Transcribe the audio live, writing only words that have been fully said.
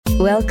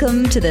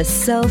Welcome to the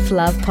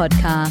Self-Love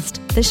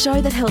Podcast, the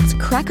show that helps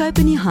crack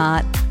open your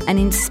heart and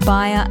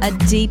inspire a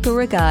deeper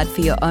regard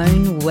for your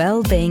own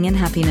well-being and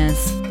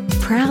happiness.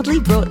 Proudly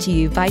brought to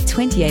you by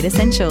 28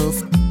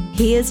 Essentials.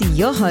 Here's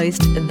your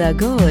host, the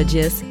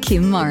gorgeous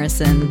Kim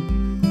Morrison.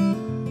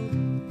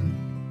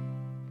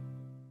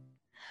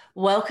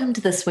 Welcome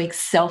to this week's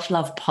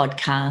Self-Love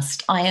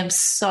Podcast. I am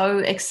so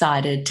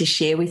excited to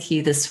share with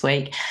you this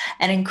week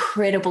an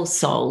incredible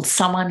soul,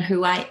 someone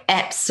who I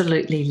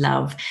absolutely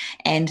love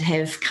and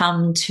have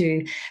come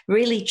to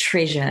really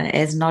treasure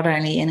as not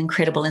only an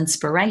incredible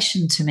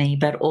inspiration to me,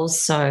 but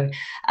also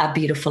a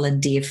beautiful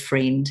and dear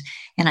friend.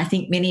 And I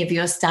think many of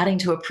you are starting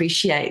to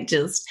appreciate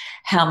just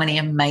how many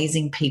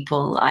amazing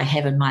people I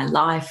have in my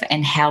life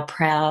and how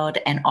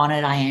proud and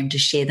honored I am to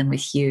share them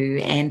with you.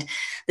 And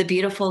the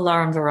beautiful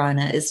Lauren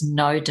Verona is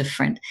no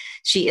different.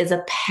 She is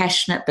a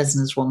passionate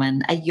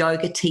businesswoman, a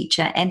yoga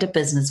teacher, and a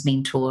business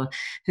mentor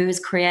who has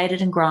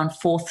created and grown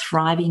 4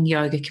 thriving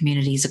yoga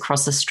communities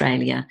across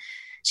Australia.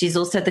 She's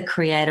also the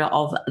creator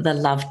of The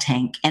Love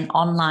Tank, an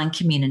online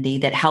community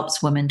that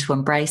helps women to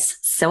embrace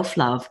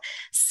self-love,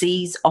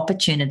 seize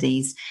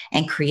opportunities,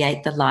 and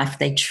create the life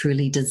they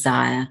truly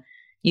desire.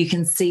 You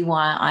can see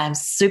why I am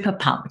super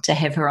pumped to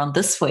have her on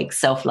this week's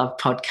Self-Love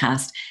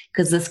Podcast,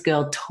 because this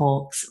girl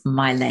talks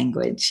my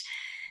language.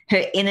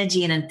 Her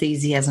energy and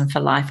enthusiasm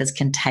for life is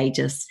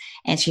contagious,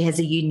 and she has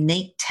a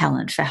unique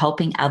talent for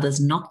helping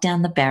others knock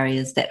down the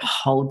barriers that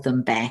hold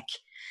them back.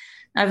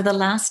 Over the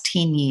last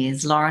 10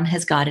 years, Lauren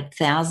has guided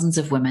thousands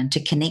of women to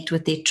connect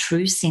with their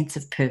true sense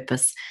of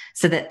purpose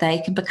so that they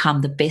can become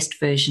the best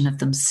version of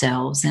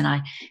themselves. And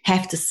I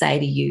have to say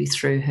to you,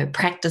 through her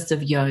practice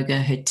of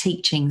yoga, her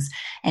teachings,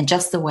 and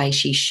just the way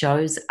she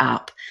shows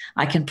up,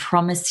 I can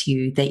promise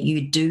you that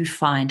you do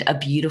find a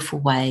beautiful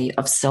way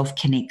of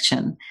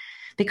self-connection,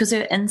 because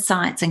her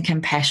insights and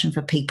compassion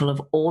for people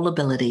of all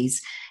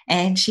abilities,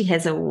 and she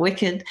has a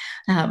wicked,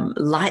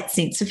 light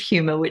sense of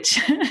humor, which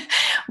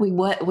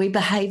we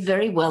behave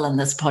very well in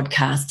this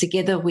podcast.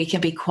 Together we can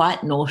be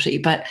quite naughty,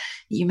 but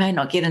you may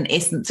not get an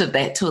essence of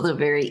that till the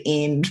very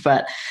end.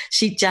 But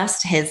she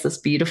just has this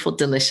beautiful,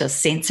 delicious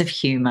sense of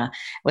humor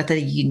with a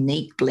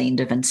unique blend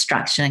of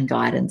instruction and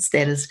guidance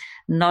that is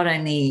not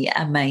only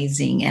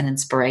amazing and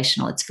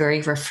inspirational, it's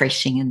very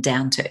refreshing and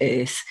down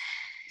to earth.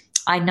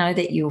 I know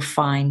that you'll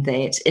find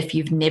that if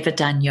you've never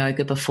done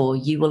yoga before,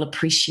 you will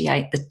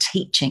appreciate the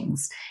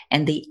teachings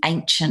and the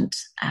ancient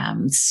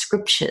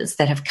scriptures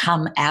that have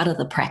come out of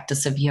the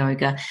practice of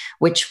yoga,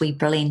 which we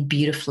blend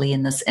beautifully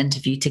in this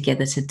interview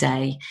together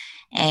today.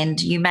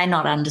 And you may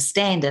not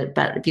understand it,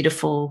 but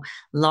beautiful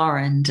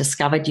Lauren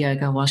discovered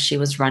yoga while she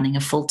was running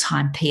a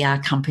full-time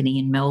PR company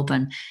in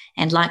Melbourne.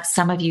 And like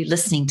some of you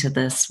listening to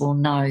this will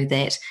know,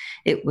 that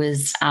it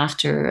was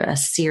after a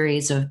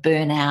series of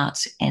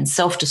burnout and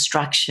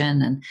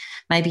self-destruction and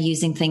maybe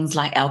using things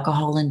like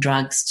alcohol and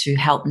drugs to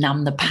help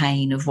numb the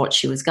pain of what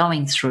she was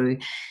going through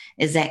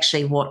is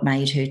actually what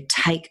made her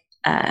take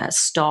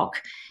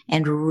stock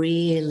and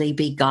really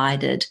be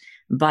guided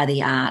by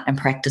the art and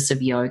practice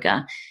of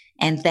yoga.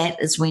 And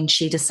that is when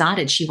she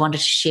decided she wanted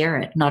to share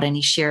it, not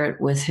only share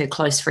it with her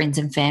close friends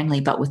and family,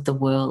 but with the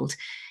world.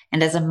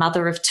 And as a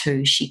mother of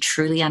 2, she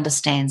truly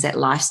understands that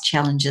life's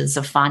challenges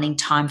of finding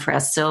time for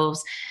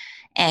ourselves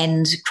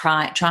and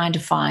trying to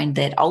find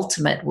that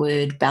ultimate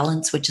word,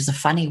 balance, which is a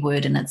funny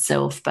word in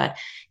itself, but,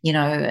 you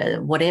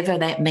know, whatever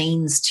that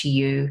means to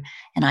you.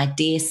 And I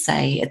dare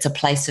say it's a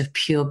place of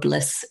pure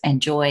bliss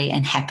and joy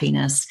and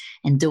happiness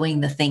and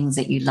doing the things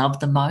that you love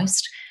the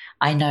most.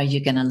 I know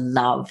you're going to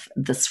love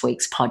this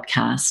week's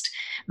podcast.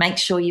 Make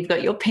sure you've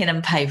got your pen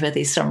and paper.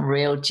 There's some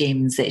real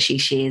gems that she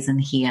shares in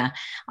here.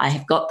 I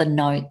have got the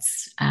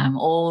notes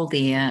all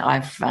there.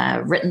 I've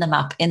written them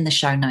up in the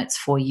show notes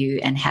for you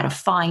and how to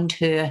find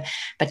her.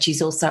 But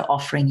she's also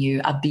offering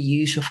you a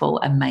beautiful,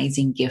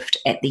 amazing gift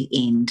at the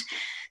end.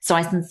 So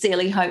I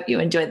sincerely hope you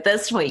enjoyed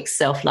this week's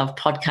Self-Love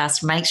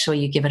Podcast. Make sure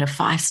you give it a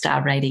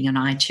 5-star rating on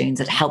iTunes.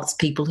 It helps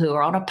people who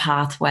are on a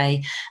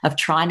pathway of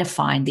trying to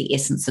find the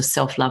essence of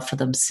self-love for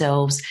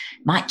themselves.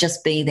 Might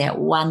just be that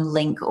one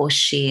link or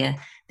share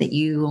that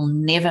you will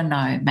never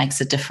know makes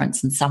a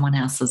difference in someone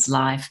else's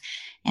life.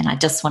 And I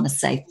just want to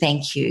say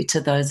thank you to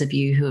those of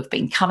you who have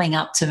been coming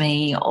up to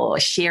me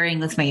or sharing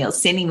with me or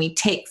sending me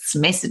texts,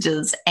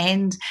 messages,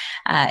 and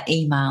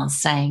emails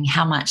saying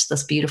how much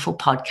this beautiful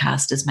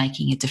podcast is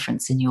making a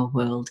difference in your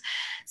world.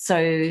 So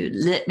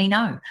let me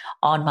know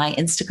on my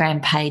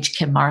Instagram page,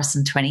 Kim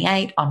Morrison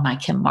 28, on my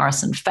Kim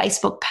Morrison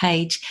Facebook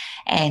page.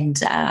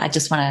 And I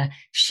just want to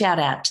shout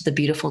out to the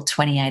beautiful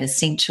 28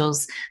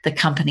 Essentials, the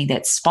company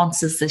that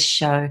sponsors this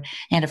show,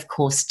 and of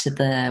course to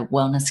the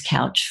Wellness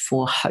Couch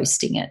for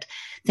hosting it.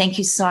 Thank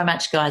you so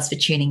much, guys, for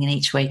tuning in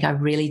each week. I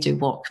really do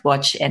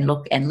watch and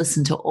look and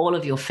listen to all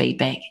of your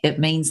feedback. It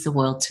means the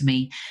world to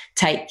me.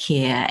 Take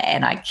care,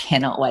 and I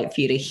cannot wait for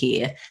you to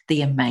hear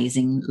the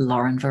amazing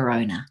Lauren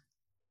Verona.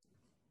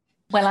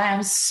 Well, I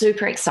am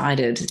super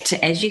excited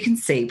to, as you can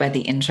see by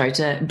the intro,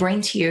 to bring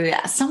to you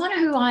someone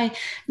who I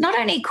not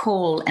only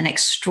call an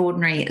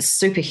extraordinary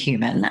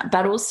superhuman,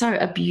 but also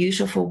a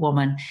beautiful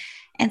woman.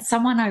 and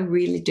someone I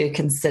really do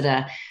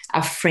consider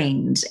a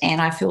friend.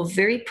 And I feel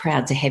very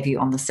proud to have you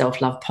on the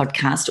Self Love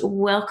podcast.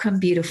 Welcome,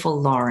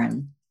 beautiful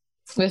Lauren.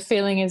 The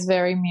feeling is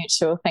very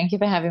mutual. Thank you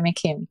for having me,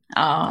 Kim.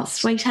 Oh,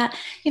 sweetheart.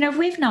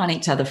 We've known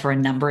each other for a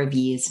number of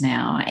years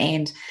now.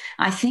 And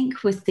I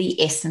think with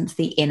the essence,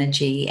 the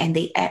energy, and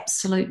the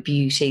absolute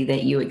beauty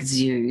that you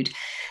exude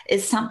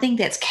is something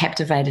that's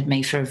captivated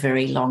me for a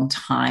very long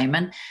time.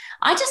 And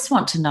I just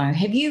want to know,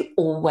 have you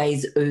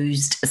always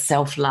oozed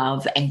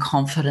self-love and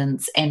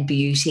confidence and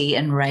beauty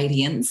and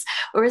radiance?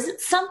 Or is it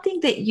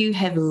something that you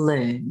have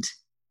learned?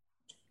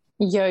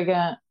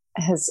 Yoga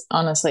has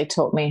honestly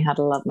taught me how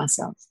to love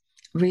myself.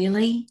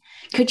 Really?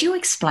 Could you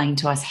explain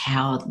to us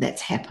how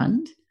that's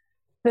happened?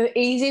 The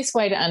easiest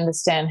way to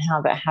understand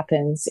how that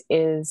happens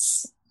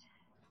is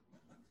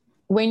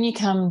when you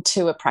come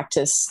to a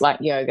practice like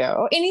yoga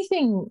or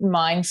anything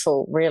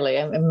mindful, really,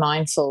 a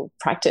mindful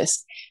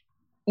practice,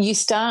 you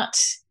start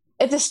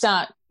at the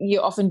start,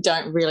 you often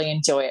don't really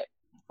enjoy it,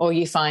 or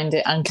you find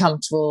it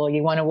uncomfortable, or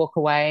you want to walk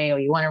away, or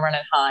you want to run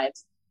and hide.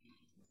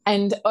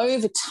 And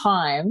over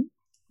time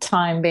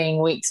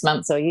being weeks,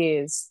 months, or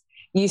years,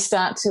 you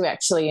start to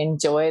actually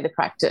enjoy the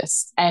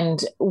practice.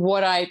 And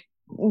what I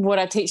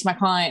teach my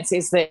clients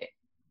is that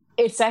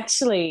it's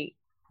actually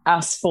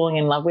us falling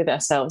in love with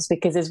ourselves,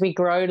 because as we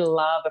grow to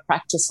love a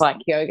practice like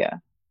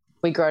yoga,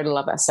 we grow to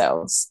love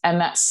ourselves.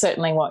 And that's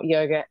certainly what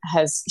yoga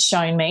has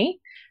shown me.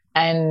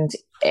 And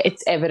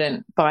it's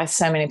evident by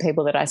so many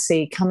people that I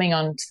see coming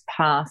onto the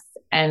path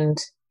and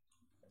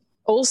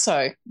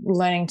also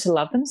learning to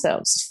love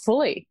themselves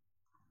fully.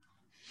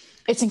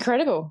 It's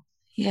incredible.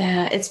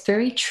 Yeah, it's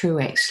very true,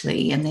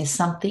 actually. And there's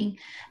something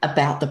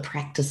about the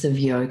practice of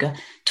yoga.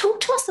 Talk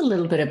to us a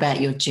little bit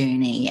about your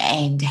journey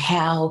and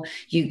how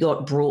you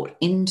got brought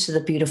into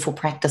the beautiful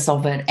practice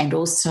of it, and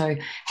also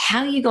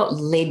how you got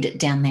led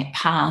down that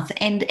path.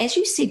 And as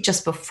you said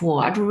just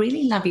before, I'd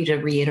really love you to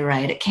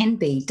reiterate, it can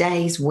be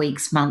days,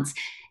 weeks, months,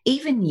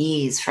 even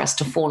years for us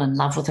to fall in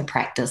love with a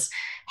practice.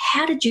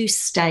 How did you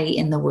stay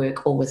in the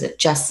work, or was it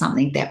just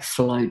something that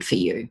flowed for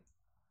you?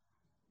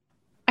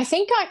 I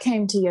think I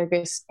came to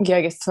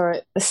yoga for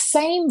the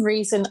same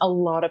reason a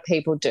lot of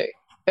people do: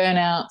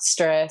 burnout,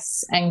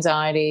 stress,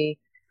 anxiety,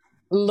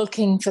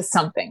 looking for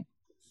something,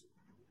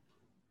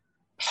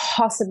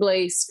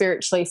 possibly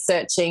spiritually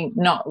searching,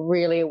 not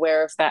really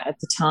aware of that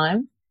at the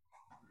time,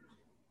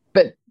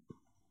 but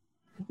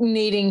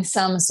needing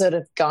some sort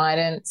of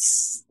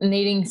guidance,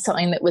 needing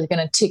something that was going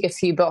to tick a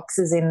few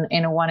boxes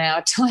in a 1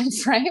 hour time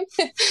frame.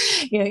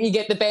 You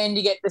get the bend,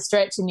 you get the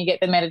stretch, and you get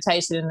the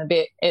meditation in the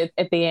bit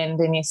at the end,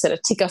 and you sort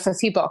of tick off a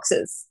few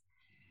boxes.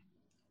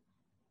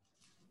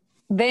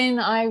 Then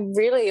I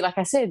really, like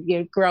I said,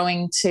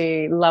 growing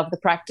to love the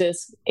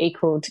practice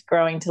equaled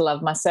growing to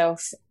love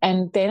myself.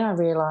 And then I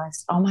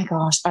realized, oh my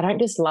gosh, I don't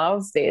just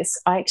love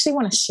this, I actually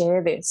want to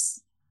share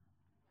this.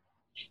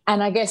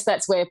 And I guess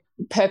that's where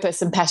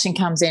purpose and passion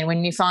comes in,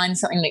 when you find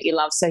something that you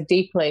love so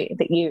deeply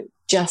that you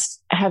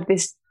just have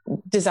this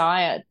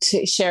desire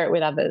to share it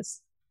with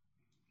others.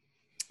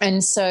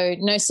 And so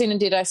no sooner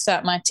did I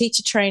start my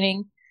teacher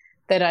training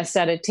that I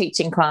started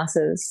teaching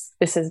classes.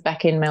 This is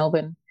back in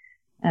Melbourne,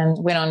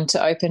 and went on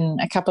to open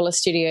a couple of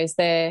studios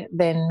there,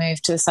 then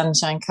moved to the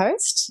Sunshine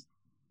Coast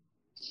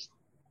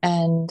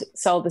and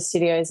sold the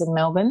studios in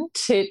Melbourne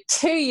to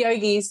two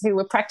yogis who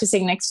were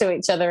practicing next to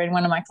each other in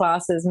one of my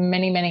classes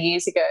many, many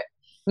years ago,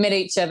 met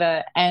each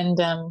other and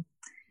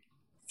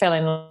fell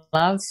in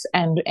love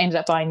and ended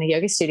up buying the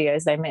yoga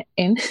studios they met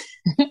in.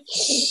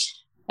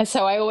 And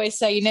so I always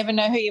say you never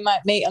know who you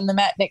might meet on the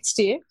mat next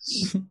to you.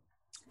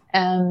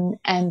 And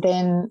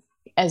then,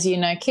 as you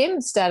know, Kim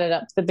started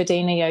up the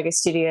Badina Yoga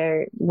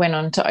Studio, went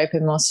on to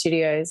open more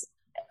studios,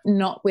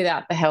 not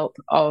without the help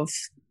of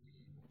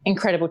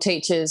incredible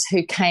teachers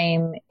who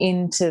came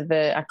into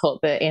I call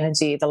it the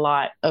energy, the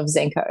light of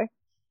Zenko.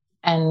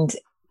 And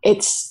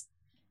it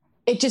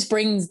just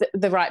brings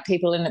the right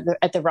people in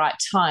at the right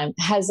time.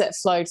 Has it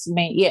flowed for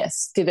me?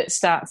 Yes. Did it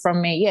start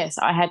from me? Yes.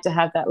 I had to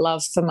have that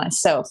love for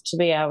myself to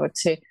be able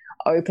to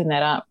open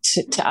that up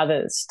to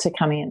others to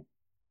come in.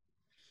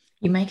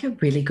 You make a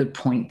really good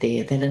point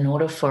there, that in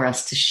order for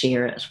us to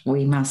share it,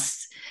 we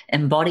must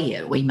embody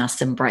it. We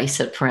must embrace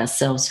it for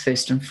ourselves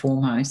first and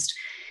foremost.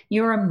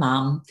 You're a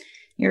mum.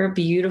 You're a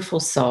beautiful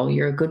soul.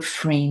 You're a good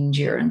friend.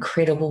 You're an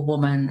incredible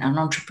woman, an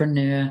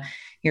entrepreneur.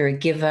 You're a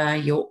giver.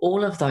 You're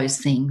all of those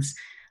things.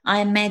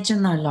 I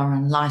imagine, though,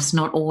 Lauren, life's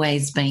not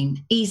always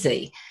been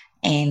easy.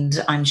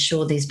 And I'm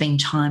sure there's been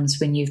times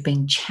when you've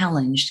been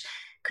challenged.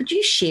 Could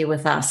you share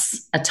with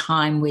us a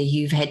time where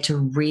you've had to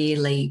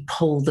really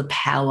pull the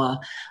power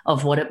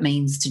of what it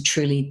means to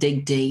truly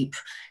dig deep,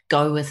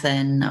 go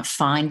within,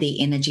 find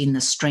the energy and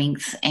the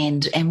strength,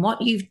 and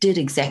what you did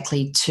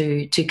exactly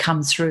to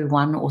come through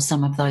one or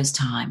some of those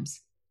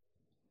times?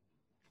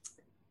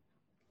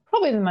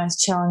 Probably the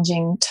most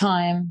challenging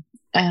time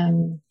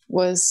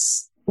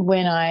was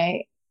when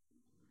I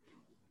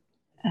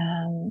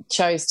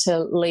chose to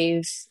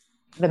leave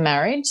the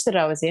marriage that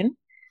I was in.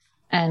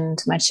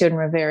 And my children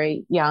were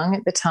very young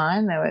at the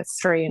time. They were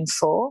 3 and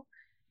 4.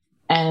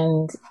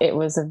 And it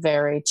was a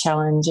very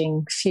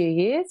challenging few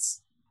years.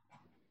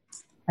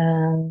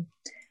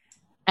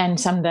 And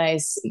some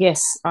days,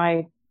 yes,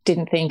 I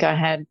didn't think I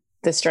had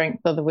the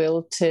strength or the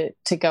will to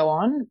go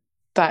on,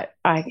 but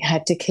I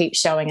had to keep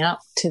showing up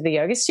to the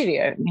yoga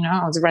studio. You know,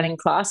 I was running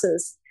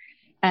classes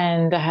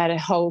and I had a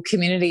whole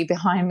community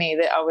behind me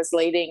that I was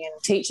leading,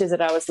 and teachers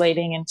that I was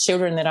leading, and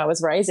children that I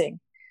was raising.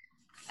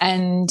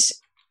 And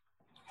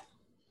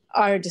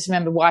I just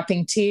remember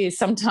wiping tears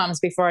sometimes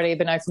before I'd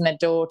even open the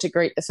door to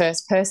greet the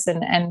first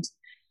person. And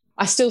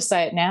I still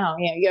say it now,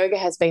 you know, yoga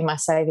has been my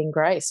saving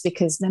grace,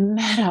 because no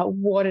matter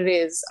what it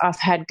is I've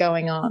had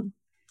going on,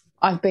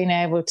 I've been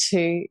able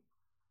to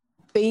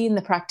be in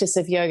the practice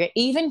of yoga,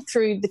 even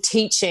through the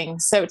teaching.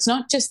 So it's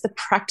not just the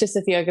practice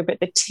of yoga, but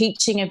the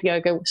teaching of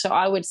yoga. So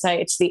I would say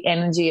it's the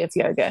energy of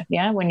yoga.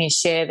 Yeah. When you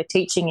share the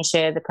teaching, you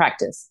share the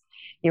practice,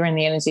 you're in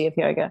the energy of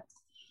yoga.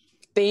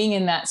 Being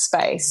in that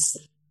space,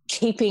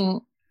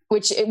 keeping,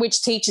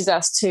 which teaches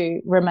us to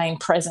remain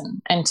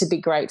present and to be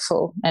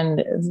grateful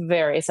and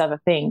various other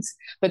things.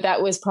 But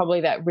that was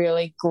probably that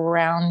really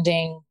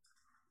grounding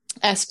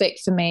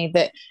aspect for me,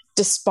 that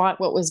despite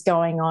what was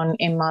going on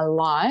in my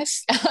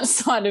life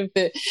outside of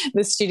the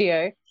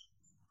studio,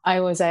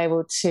 I was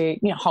able to,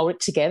 you know, hold it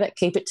together,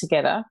 keep it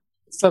together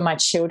for my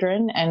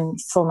children and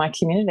for my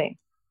community.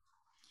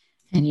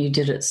 And you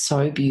did it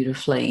so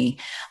beautifully.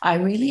 I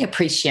really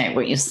appreciate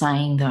what you're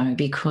saying, though,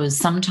 because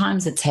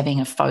sometimes it's having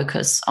a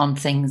focus on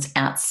things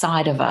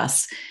outside of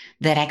us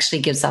that actually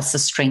gives us the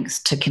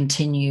strength to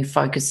continue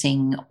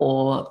focusing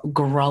or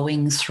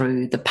growing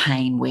through the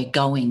pain we're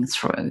going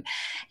through.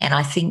 And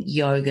I think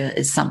yoga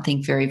is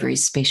something very, very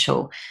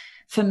special.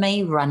 For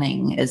me,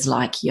 running is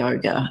like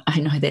yoga. I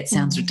know that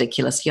sounds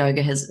ridiculous.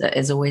 Yoga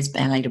has always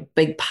played a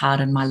big part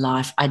in my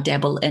life. I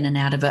dabble in and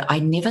out of it. I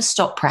never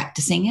stop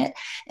practicing it,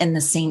 in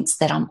the sense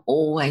that I'm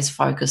always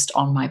focused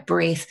on my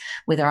breath,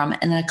 whether I'm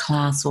in a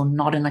class or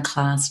not in a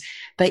class.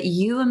 But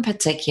you in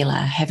particular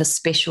have a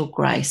special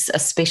grace, a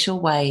special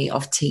way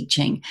of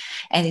teaching.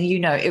 And, you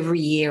know,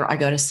 every year I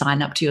go to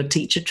sign up to your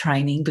teacher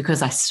training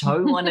because I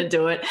so want to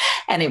do it.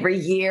 And every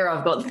year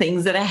I've got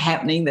things that are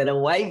happening that are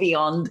way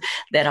beyond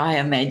that I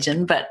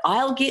imagine, but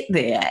I'll get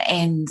there.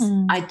 And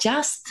I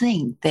just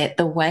think that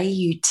the way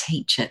you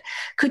teach it,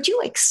 could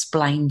you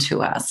explain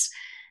to us,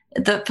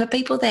 for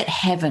people that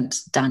haven't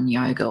done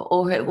yoga,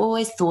 or have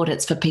always thought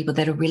it's for people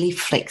that are really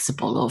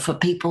flexible, or for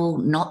people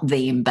not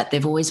them, but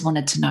they've always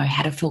wanted to know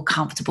how to feel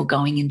comfortable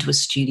going into a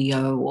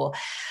studio, or,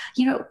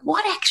 you know,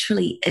 what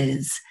actually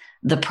is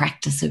the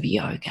practice of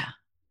yoga?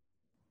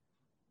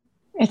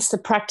 It's the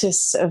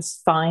practice of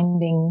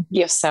finding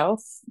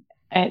yourself.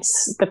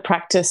 It's the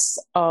practice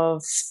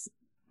of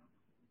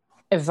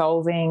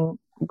evolving,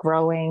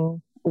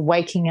 growing,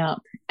 waking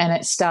up, and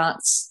it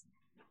starts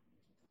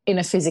in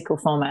a physical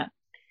format.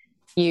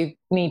 You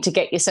need to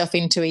get yourself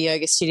into a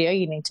yoga studio.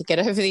 You need to get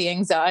over the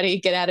anxiety,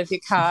 get out of your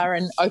car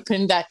and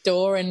open that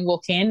door and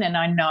walk in. And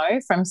I know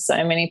from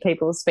so many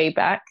people's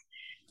feedback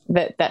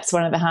that that's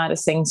one of the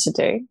hardest things to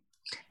do.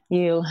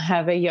 You'll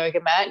have a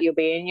yoga mat. You'll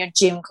be in your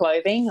gym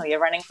clothing or your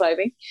running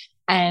clothing.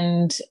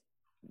 And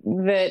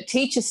the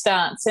teacher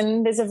starts,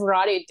 and there's a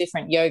variety of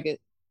different yoga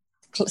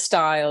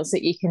styles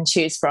that you can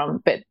choose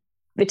from. But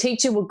the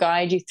teacher will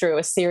guide you through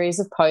a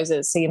series of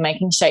poses. So you're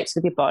making shapes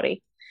with your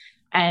body.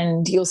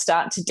 And you'll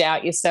start to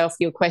doubt yourself.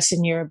 You'll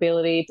question your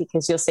ability,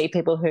 because you'll see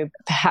people who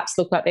perhaps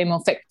look like they're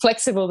more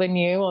flexible than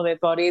you, or their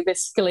body, the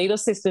skeletal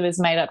system is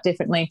made up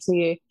differently to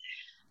you.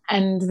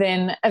 And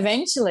then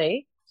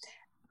eventually,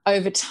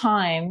 over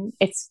time,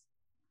 it's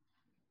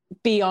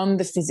beyond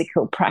the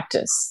physical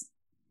practice.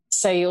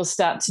 So you'll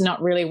start to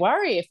not really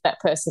worry if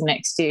that person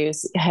next to you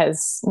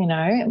has, you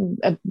know,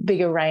 a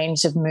bigger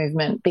range of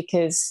movement,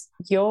 because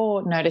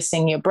you're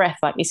noticing your breath,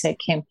 like you said,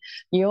 Kim.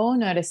 You're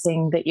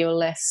noticing that you're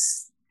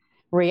less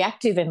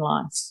reactive in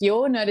life.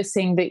 You're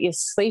noticing that you're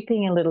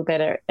sleeping a little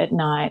better at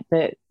night.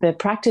 That the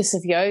practice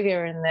of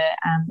yoga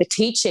and the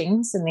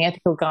teachings and the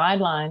ethical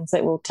guidelines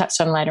that we'll touch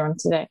on later on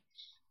today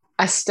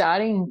are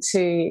starting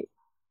to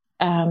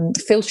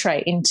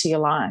filtrate into your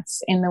life,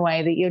 in the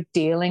way that you're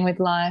dealing with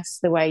life,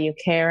 the way you're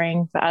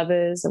caring for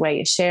others, the way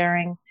you're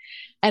sharing.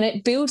 And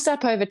it builds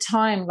up over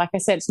time. Like I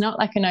said, it's not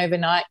like an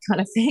overnight kind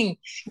of thing.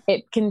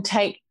 It can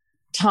take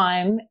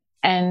time,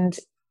 and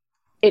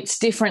it's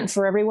different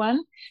for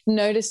everyone.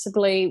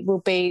 Noticeably will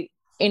be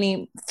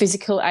any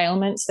physical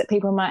ailments that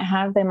people might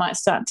have. They might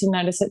start to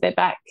notice that their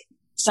back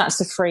starts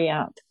to free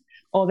up,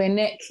 or their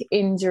neck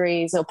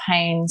injuries or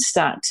pains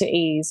start to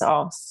ease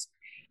off.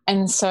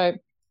 And so,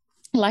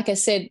 like I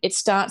said, it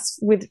starts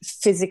with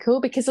physical,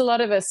 because a lot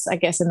of us, I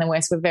guess, in the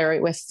West,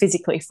 we're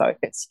physically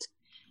focused,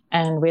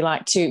 and we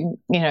like to, you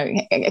know,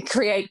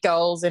 create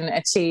goals and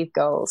achieve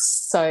goals.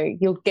 So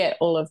you'll get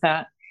all of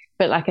that.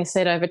 But like I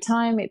said, over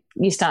time,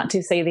 you start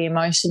to see the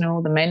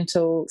emotional, the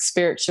mental,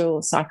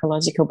 spiritual,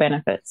 psychological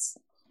benefits,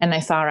 and they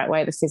far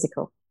outweigh the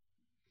physical.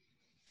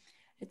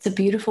 It's a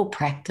beautiful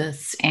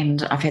practice,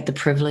 and I've had the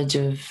privilege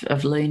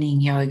of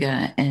learning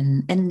yoga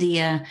in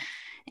India,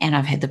 and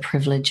I've had the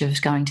privilege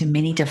of going to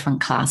many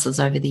different classes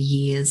over the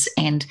years.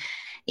 And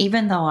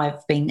even though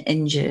I've been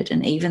injured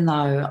and even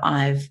though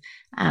I've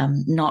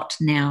not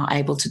now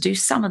able to do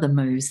some of the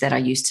moves that I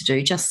used to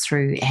do just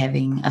through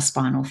having a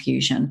spinal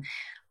fusion,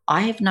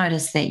 I have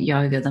noticed that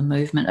yoga, the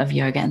movement of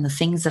yoga, and the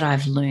things that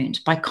I've learned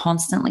by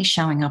constantly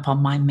showing up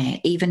on my mat,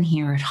 even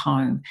here at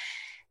home,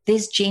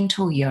 there's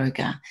gentle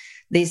yoga.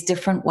 There's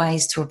different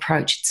ways to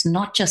approach. It's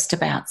not just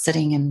about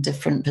sitting in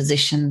different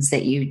positions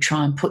that you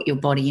try and put your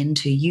body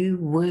into. You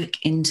work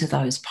into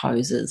those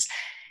poses.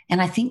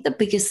 And I think the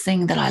biggest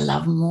thing that I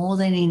love more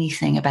than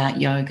anything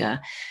about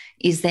yoga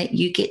is that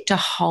you get to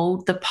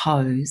hold the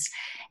pose.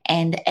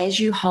 And as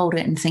you hold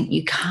it and think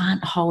you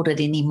can't hold it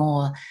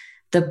anymore,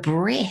 the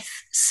breath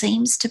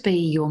seems to be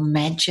your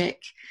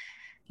magic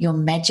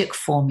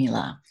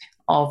formula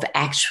of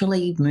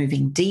actually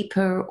moving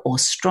deeper or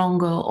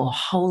stronger or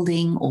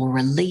holding or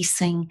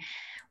releasing.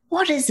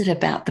 What is it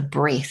about the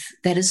breath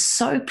that is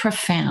so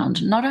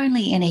profound, not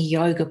only in a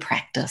yoga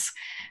practice,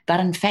 but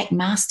in fact,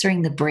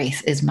 mastering the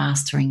breath is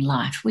mastering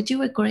life? Would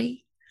you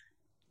agree?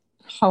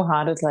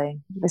 Wholeheartedly.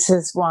 This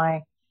is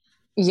why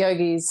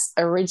yogis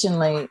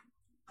originally,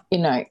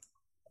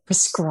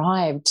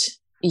 prescribed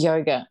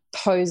yoga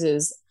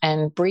poses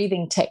and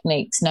breathing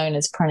techniques known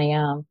as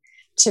pranayama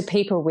to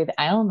people with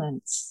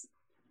ailments,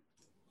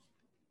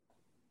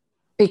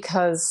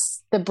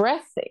 because the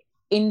breath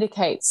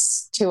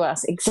indicates to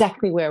us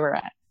exactly where we're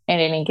at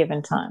any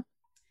given time.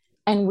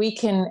 And we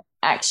can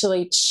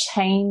actually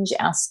change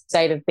our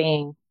state of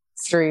being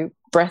through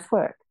breath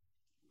work.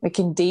 We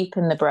can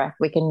deepen the breath.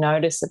 We can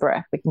notice the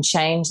breath. We can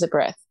change the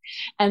breath.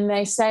 And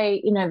they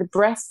say, the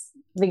breath,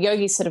 the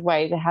yogi sort of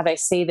way, how they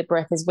see the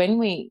breath is when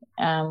we,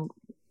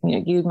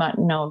 you might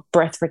know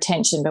breath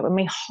retention, but when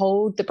we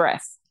hold the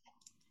breath,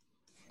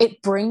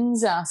 it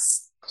brings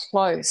us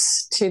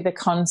close to the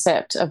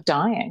concept of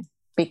dying,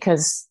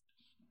 because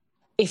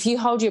if you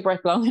hold your breath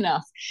long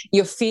enough,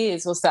 your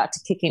fears will start to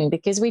kick in,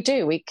 because we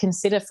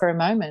consider for a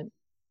moment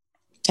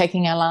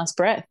taking our last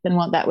breath and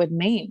what that would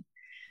mean.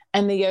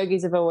 And the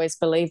yogis have always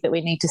believed that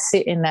we need to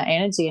sit in that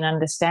energy and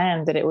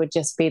understand that it would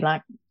just be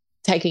like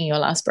taking your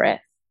last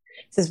breath.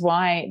 This is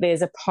why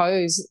there's a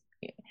pose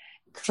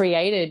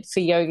created for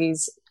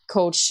yogis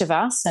called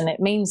Shavasana. It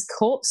means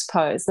corpse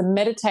pose. The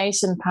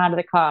meditation part of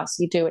the class,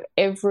 you do it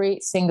every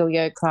single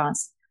yoga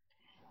class.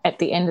 At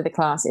the end of the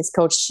class, it's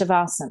called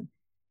Shavasana.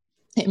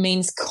 It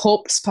means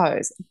corpse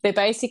pose. They're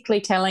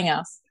basically telling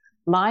us,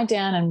 lie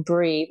down and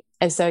breathe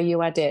as though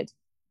you are dead.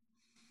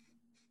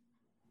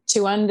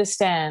 To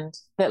understand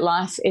that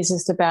life is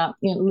just about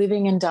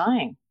living and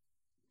dying.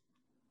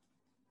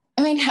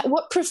 I mean,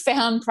 what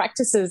profound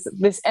practices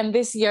this, and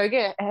this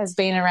yoga has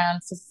been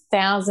around for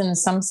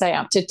thousands, some say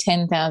up to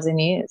 10,000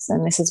 years,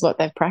 and this is what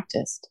they've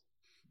practiced.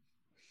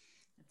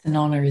 It's an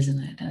honor, isn't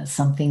it? It's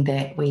something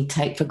that we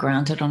take for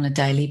granted on a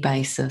daily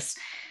basis.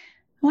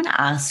 I want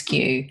to ask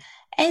you,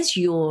 as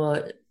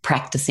you're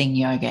practicing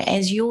yoga,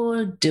 as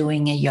you're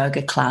doing a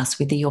yoga class,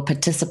 whether you're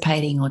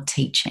participating or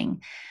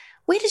teaching,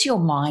 where does your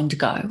mind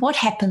go? What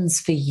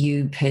happens for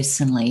you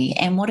personally?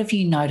 And what have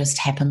you noticed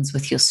happens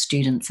with your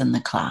students in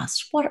the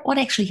class? What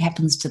actually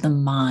happens to the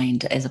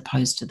mind as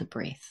opposed to the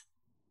breath?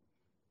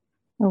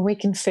 Well, we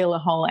can fill a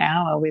whole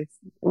hour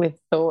with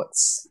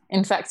thoughts.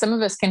 In fact, some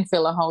of us can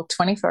fill a whole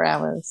 24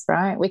 hours,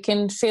 right? We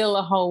can fill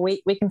a whole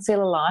week. We can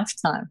fill a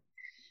lifetime.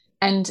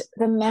 And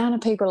the amount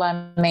of people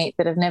I meet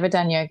that have never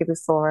done yoga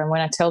before, and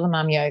when I tell them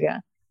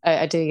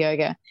I do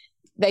yoga,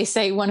 they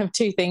say one of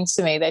two things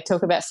to me. They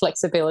talk about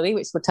flexibility,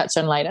 which we'll touch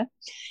on later,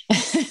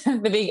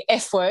 the big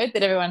F word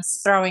that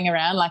everyone's throwing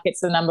around like it's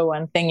the number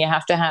one thing you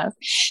have to have.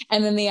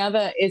 And then the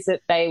other is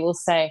that they will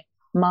say,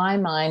 my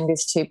mind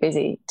is too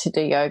busy to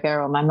do yoga,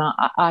 or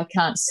I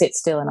can't sit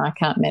still and I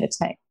can't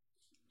meditate.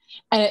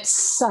 And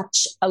it's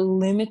such a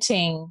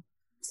limiting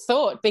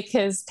thought,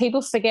 because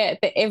people forget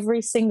that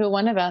every single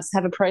one of us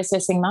have a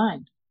processing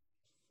mind.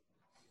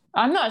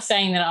 I'm not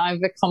saying that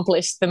I've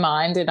accomplished the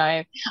mind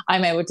and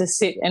I'm able to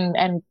sit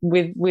and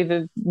with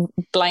a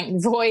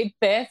blank void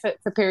there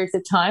for periods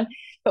of time.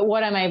 But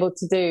what I'm able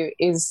to do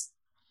is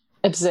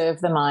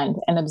observe the mind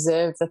and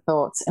observe the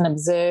thoughts and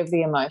observe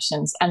the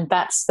emotions. And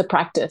that's the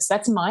practice.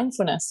 That's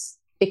mindfulness,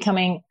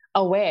 becoming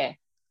aware,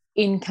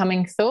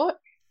 incoming thought,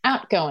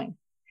 outgoing.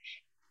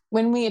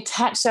 When we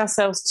attach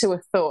ourselves to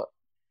a thought,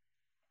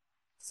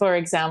 for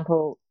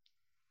example,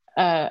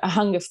 a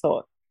hunger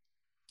thought,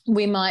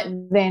 we might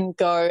then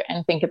go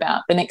and think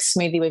about the next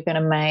smoothie we're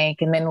going to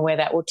make, and then where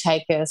that will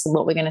take us and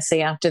what we're going to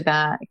see after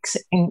that,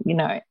 and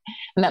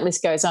that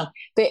list goes on.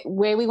 But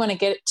where we want to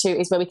get it to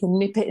is where we can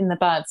nip it in the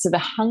bud. So the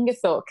hunger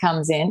thought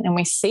comes in and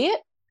we see it,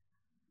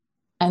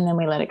 and then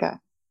we let it go.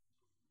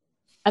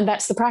 And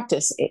that's the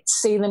practice.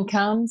 See them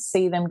come,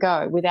 see them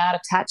go without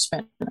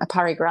attachment. A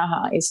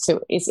parigraha is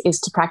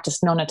to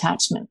practice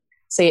non-attachment.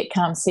 See it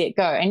come, see it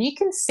go. And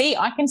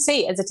I can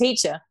see as a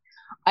teacher,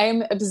 I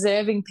am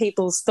observing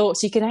people's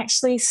thoughts. You can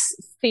actually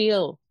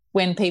feel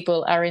when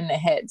people are in their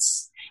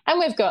heads. And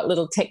we've got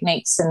little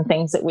techniques and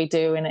things that we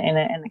do in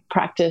a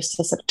practice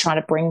to sort of try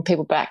to bring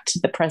people back to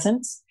the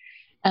present.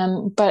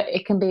 But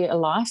it can be a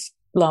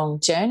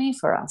lifelong journey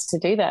for us to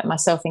do that,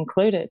 myself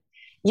included.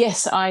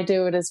 Yes, I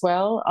do it as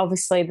well.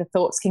 Obviously, the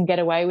thoughts can get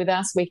away with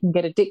us. We can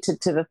get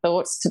addicted to the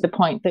thoughts to the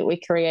point that we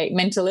create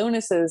mental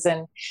illnesses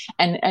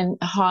and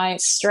high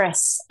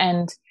stress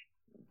and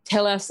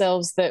tell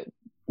ourselves that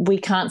we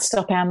can't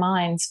stop our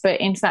minds. But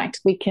in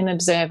fact, we can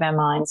observe our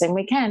minds, and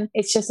we can.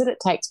 It's just that it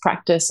takes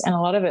practice, and a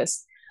lot of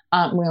us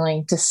aren't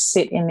willing to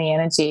sit in the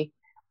energy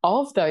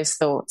of those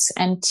thoughts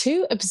and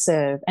to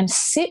observe and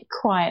sit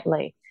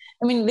quietly.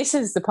 I mean, this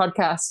is the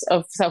podcast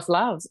of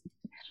self-love.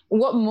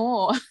 What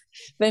more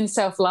than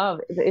self-love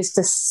is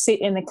to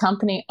sit in the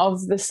company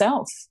of the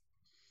self?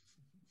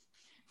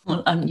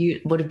 Well,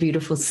 what a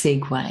beautiful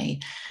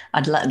segue.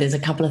 There's a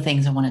couple of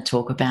things I want to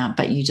talk about,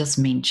 but you just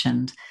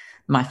mentioned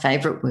my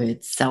favorite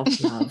word,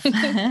 self-love.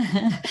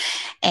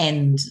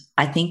 And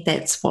I think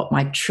that's what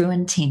my true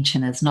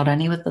intention is, not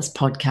only with this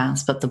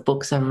podcast, but the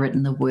books I've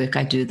written, the work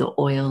I do, the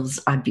oils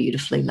I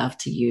beautifully love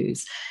to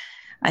use.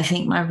 I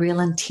think my real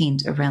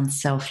intent around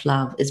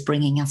self-love is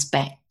bringing us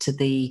back to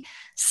the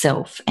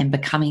self and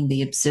becoming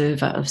the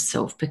observer of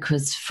self.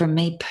 Because for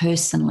me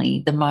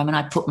personally, the moment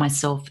I put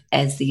myself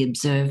as the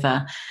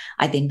observer,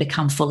 I then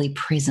become fully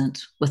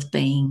present with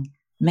being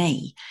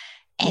me.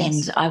 And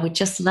Yes. I would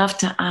just love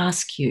to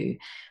ask you,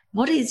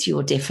 what is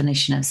your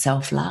definition of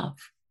self-love?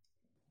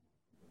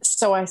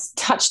 So I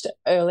touched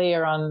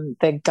earlier on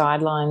the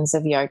guidelines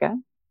of yoga,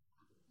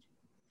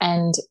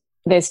 and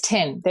there's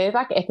 10. They're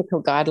like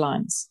ethical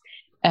guidelines.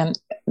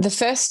 The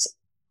first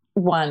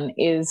one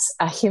is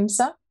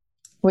ahimsa,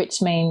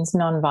 which means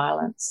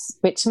non-violence,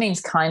 which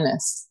means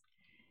kindness.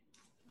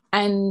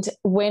 And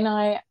when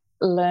I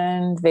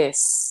learned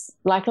this,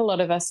 like a lot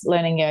of us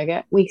learning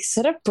yoga, we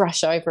sort of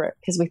brush over it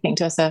because we think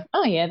to ourselves,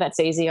 oh, yeah, that's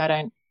easy. I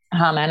don't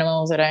harm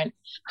animals. I don't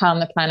harm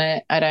the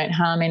planet. I don't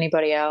harm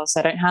anybody else.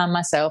 I don't harm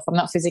myself. I'm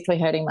not physically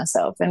hurting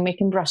myself. And we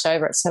can brush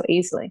over it so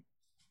easily.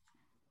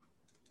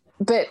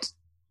 But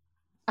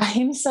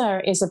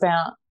ahimsa is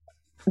about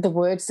the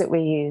words that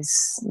we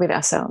use with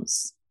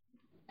ourselves.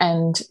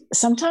 And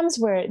sometimes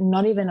we're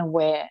not even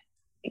aware.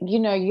 You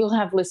know, you'll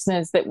have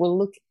listeners that will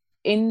look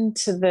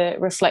into the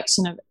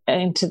reflection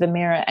into the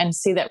mirror and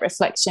see that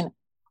reflection,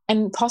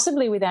 and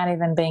possibly without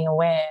even being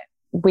aware,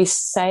 we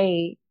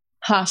say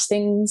harsh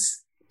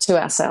things to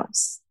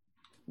ourselves.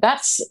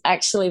 That's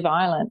actually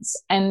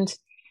violence. And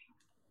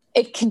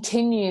it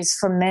continues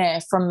from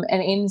there, from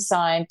an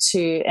inside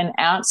to an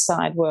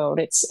outside world.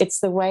 It's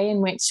the way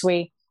in which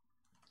we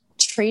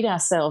treat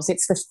ourselves.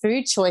 It's the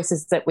food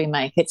choices that we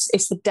make.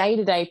 It's the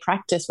day-to-day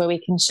practice where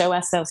we can show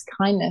ourselves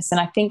kindness. And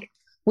I think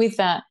with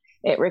that,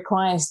 it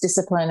requires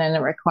discipline and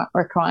it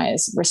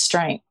requires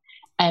restraint.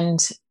 And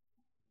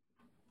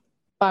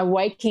by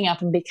waking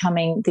up and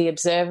becoming the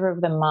observer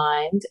of the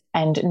mind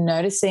and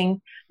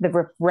noticing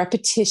the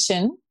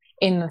repetition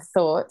in the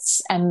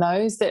thoughts and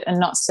those that are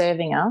not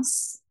serving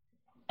us,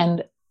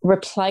 and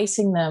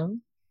replacing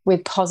them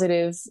with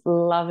positive,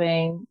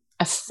 loving,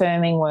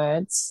 affirming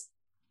words,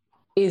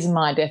 is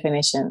my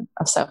definition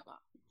of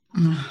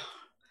self-love.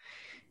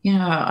 You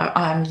know,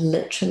 I'm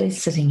literally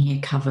sitting here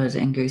covered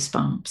in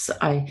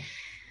goosebumps.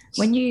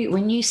 When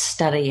you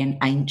study an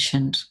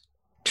ancient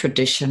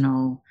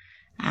traditional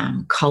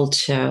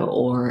culture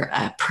or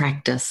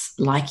practice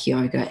like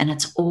yoga, and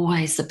it's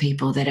always the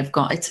people that have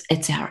got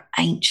it's our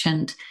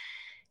ancient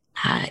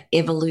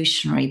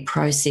evolutionary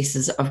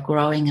processes of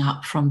growing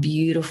up from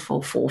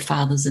beautiful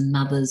forefathers and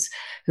mothers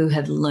who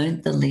have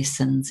learnt the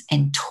lessons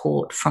and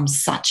taught from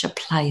such a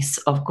place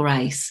of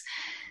grace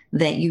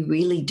that you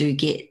really do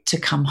get to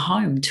come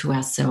home to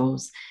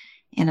ourselves.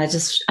 And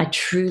I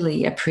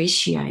truly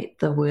appreciate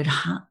the word,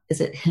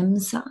 is it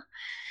himsa?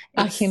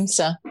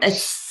 Ahimsa.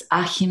 It's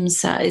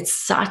ahimsa. It's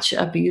such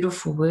a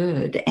beautiful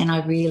word. And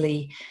I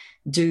really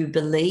do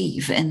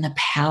believe in the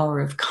power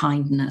of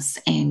kindness.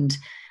 And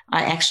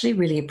I actually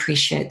really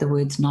appreciate the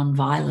words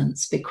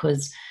non-violence,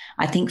 because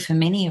I think for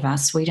many of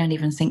us, we don't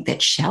even think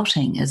that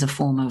shouting is a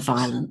form of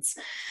violence.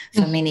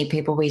 For many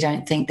people, we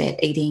don't think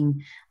that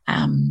eating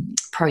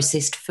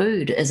processed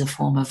food is a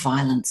form of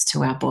violence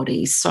to our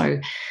bodies. So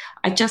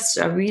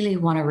I really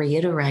want to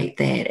reiterate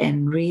that,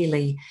 and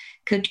really,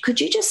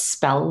 could you just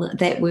spell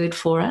that word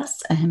for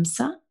us,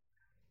 ahimsa?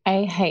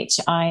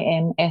 Ahimsa.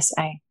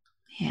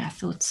 Yeah, I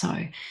thought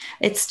so.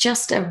 It's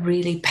just a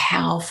really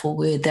powerful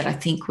word that I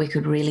think we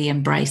could really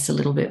embrace a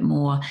little bit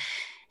more.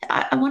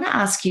 I want to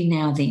ask you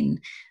now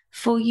then,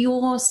 for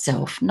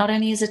yourself, not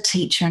only as a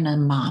teacher and a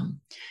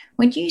mum,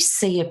 when you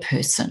see a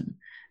person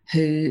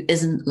who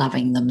isn't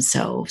loving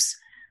themselves,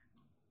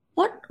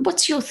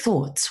 what's your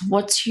thoughts?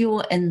 What's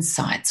your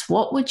insights?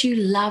 What would you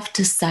love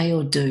to say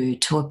or do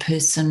to a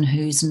person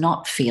who's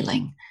not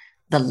feeling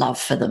the love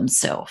for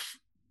themselves?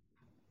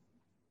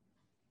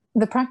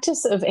 The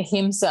practice of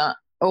ahimsa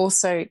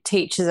also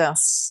teaches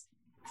us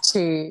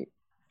to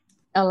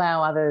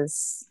allow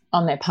others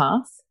on their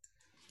path.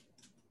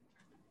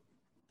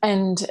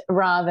 And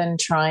rather than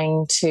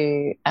trying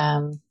to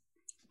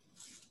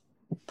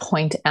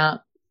point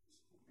out,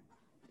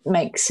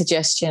 make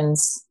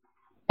suggestions,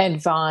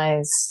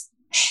 advise,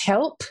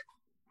 help,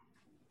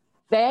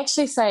 they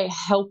actually say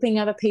helping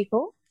other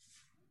people.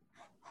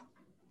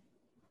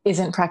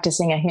 isn't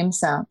practicing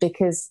ahimsa,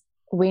 because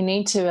we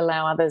need to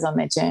allow others on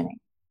their journey.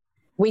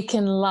 We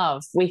can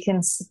love, we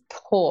can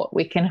support,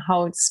 we can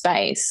hold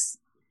space,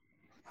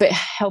 but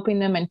helping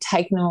them and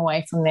taking them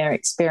away from their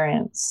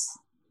experience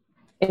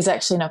is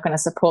actually not going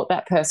to support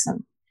that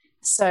person.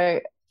 So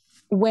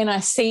when I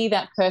see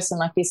that person,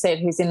 like you said,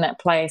 who's in that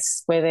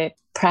place where they're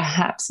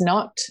perhaps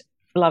not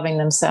loving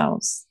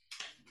themselves,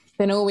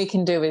 then all we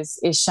can do is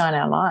shine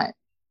our light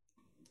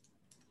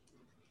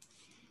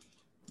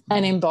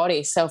and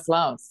embody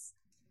self-love,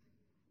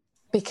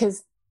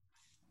 because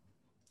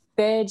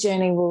their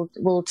journey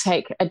will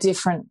take a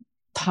different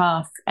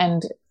path,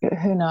 and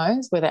who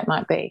knows where that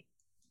might be.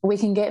 We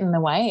can get in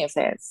the way of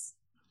theirs.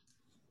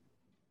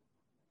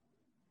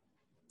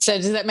 So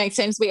does that make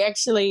sense? We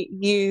actually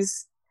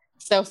use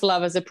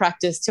self-love as a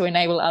practice to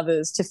enable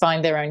others to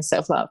find their own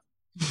self-love.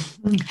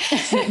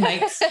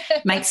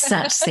 It makes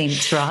such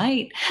sense,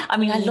 right? I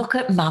mean, I look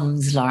at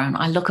mums, Lauren.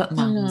 I look at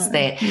mums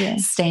that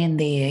stand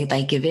there.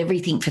 They give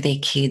everything for their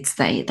kids.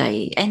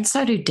 They and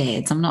so do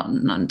dads. I'm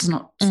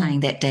not saying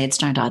that dads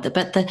don't either,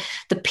 but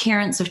the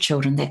parents of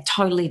children that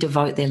totally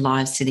devote their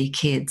lives to their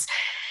kids,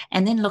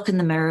 and then look in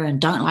the mirror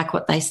and don't like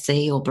what they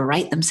see, or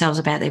berate themselves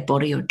about their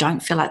body, or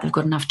don't feel like they've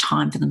got enough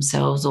time for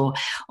themselves, or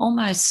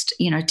almost,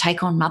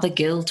 take on mother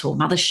guilt or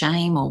mother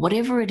shame or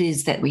whatever it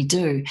is that we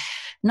do,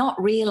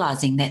 not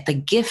realizing that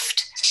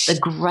the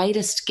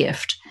greatest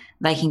gift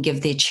they can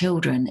give their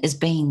children is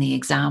being the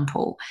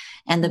example.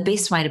 And the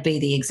best way to be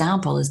the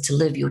example is to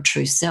live your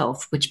true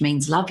self, which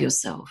means love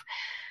yourself.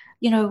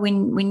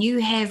 When you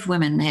have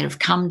women that have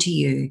come to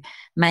you,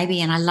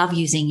 maybe, and I love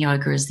using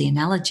yoga as the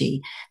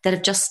analogy, that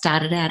have just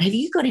started out, have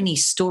you got any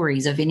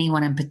stories of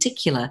anyone in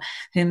particular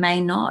who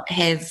may not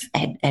have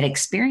had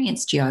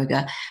experienced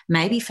yoga,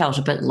 maybe felt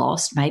a bit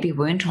lost, maybe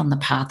weren't on the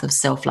path of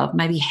self-love,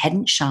 maybe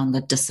hadn't shown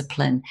the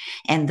discipline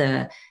and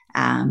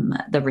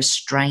the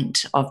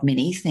restraint of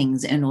many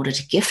things in order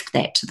to gift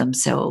that to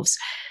themselves?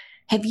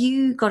 Have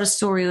you got a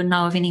story or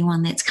know of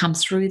anyone that's come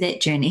through that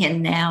journey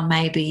and now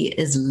maybe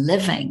is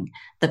living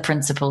the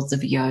principles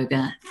of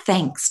yoga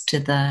thanks to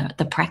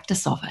the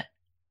practice of it?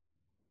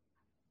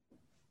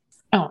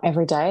 Oh,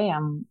 every day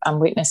I'm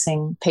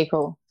witnessing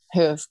people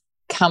who have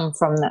come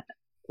from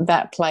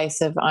that place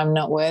of I'm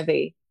not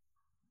worthy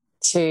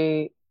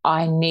to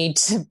I need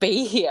to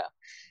be here.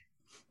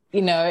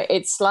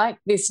 It's like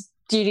this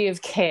duty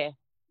of care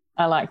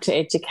I like to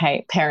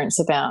educate parents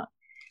about.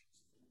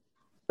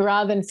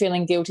 Rather than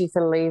feeling guilty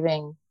for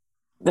leaving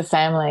the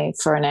family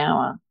for an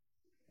hour,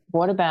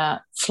 what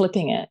about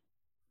flipping it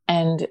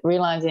and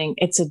realizing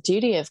it's a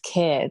duty of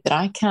care that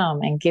I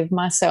come and give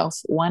myself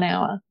 1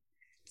 hour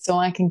so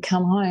I can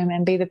come home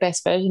and be the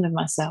best version of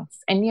myself?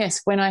 And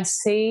yes, when I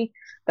see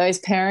those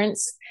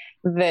parents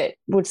that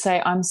would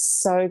say, I'm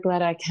so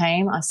glad I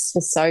came, I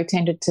was so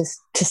tempted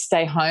to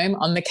stay home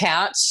on the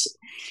couch,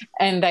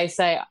 and they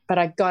say, but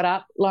I got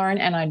up, Lauren,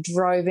 and I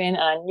drove in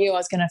and I knew I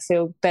was going to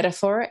feel better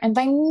for it. And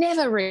they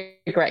never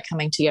regret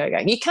coming to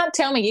yoga. You can't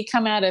tell me you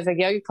come out of a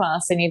yoga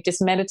class and you've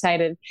just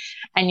meditated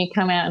and you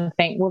come out and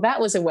think, well,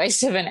 that was a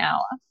waste of an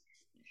hour.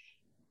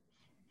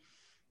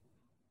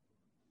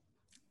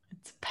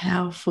 It's a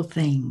powerful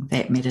thing,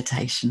 that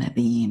meditation at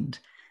the end.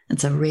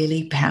 It's a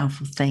really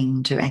powerful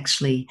thing to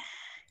actually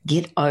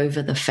get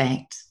over the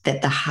fact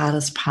that the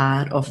hardest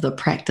part of the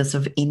practice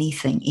of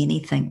anything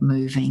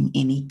moving,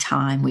 any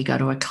time we go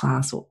to a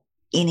class or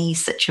any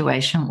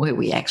situation where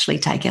we actually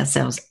take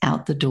ourselves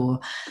out the door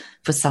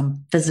for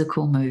some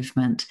physical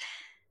movement,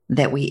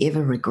 that we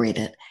ever regret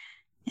it.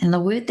 And the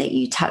word that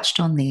you touched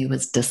on there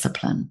was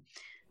discipline.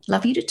 I'd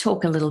love you to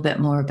talk a little bit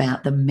more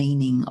about the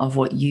meaning of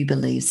what you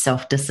believe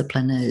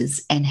self-discipline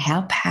is and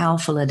how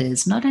powerful it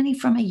is, not only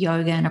from a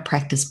yoga and a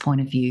practice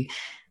point of view,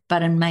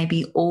 but in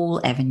maybe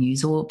all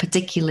avenues, or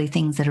particularly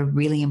things that are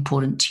really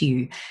important to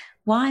you.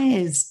 Why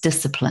is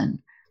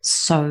discipline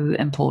so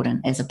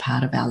important as a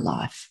part of our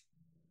life?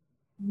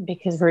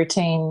 Because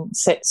routine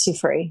sets you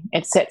free.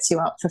 It sets you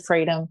up for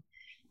freedom.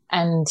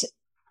 And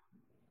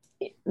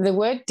the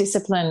word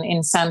discipline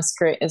in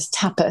Sanskrit is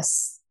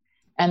tapas,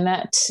 and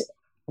that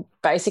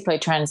basically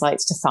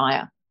translates to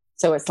fire.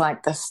 So it's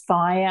like the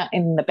fire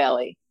in the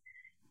belly.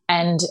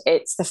 And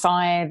it's the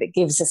fire that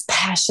gives us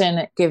passion,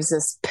 it gives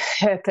us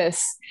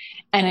purpose,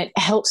 and it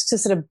helps to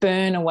sort of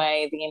burn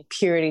away the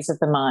impurities of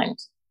the mind.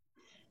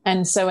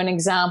 And so an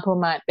example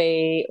might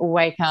be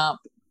wake up,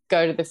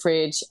 go to the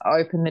fridge,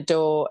 open the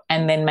door,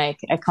 and then make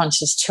a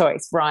conscious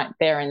choice right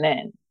there and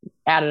then,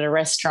 out at a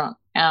restaurant,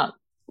 out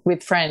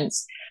with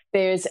friends.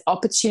 There's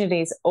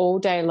opportunities all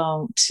day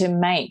long to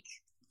make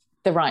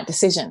the right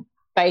decision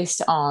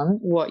based on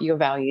what your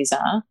values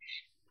are.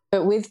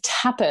 But with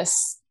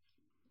tapas,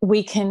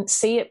 we can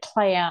see it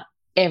play out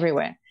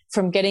everywhere,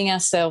 from getting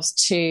ourselves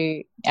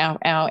to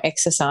our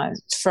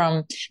exercise,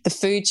 from the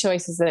food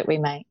choices that we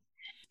make,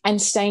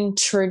 and staying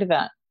true to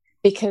that.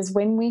 Because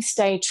when we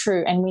stay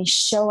true and we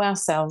show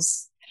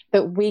ourselves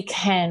that we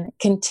can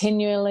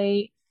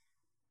continually,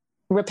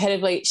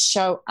 repetitively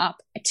show up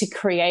to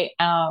create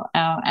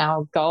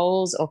our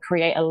goals or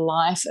create a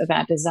life of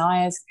our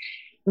desires,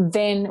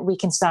 then we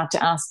can start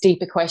to ask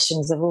deeper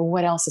questions of, well,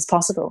 what else is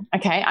possible?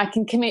 Okay, I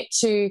can commit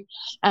to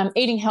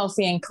eating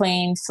healthy and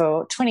clean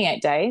for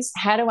 28 days.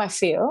 How do I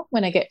feel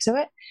when I get to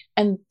it?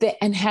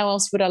 And how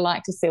else would I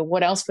like to feel?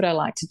 What else would I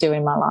like to do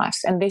in my life?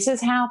 And this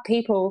is how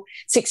people,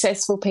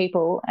 successful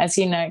people, as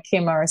you know,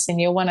 Kim Morrison,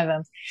 you're one of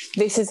them.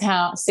 This is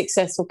how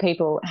successful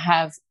people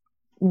have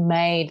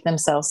made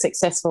themselves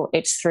successful.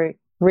 It's through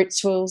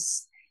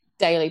rituals,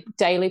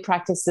 daily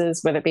practices,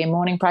 whether it be a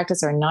morning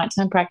practice or a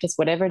nighttime practice,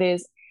 whatever it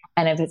is.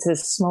 And if it's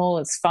as small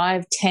as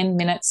 5-10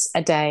 minutes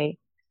a day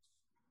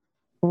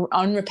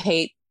on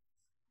repeat,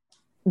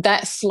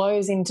 that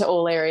flows into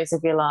all areas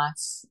of your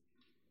life.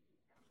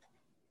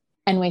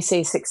 And we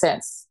see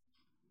success.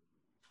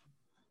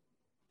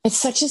 It's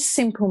such a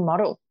simple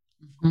model.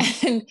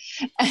 Mm-hmm.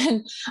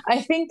 And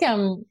I think,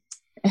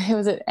 who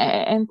was it?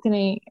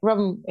 Anthony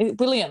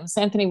Williams.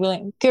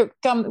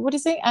 What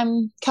is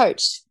he?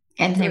 Coach.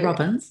 Anthony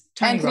Robbins.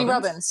 Tony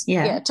Robbins.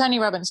 Yeah. Tony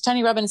Robbins.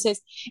 Tony Robbins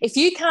says, if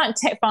you can't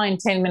find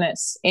 10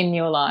 minutes in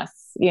your life,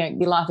 your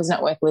life is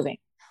not worth living.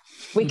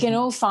 We can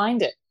all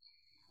find it.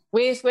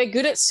 We're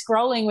good at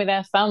scrolling with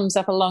our thumbs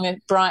up along a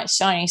bright,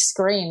 shiny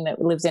screen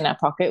that lives in our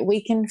pocket.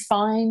 We can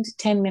find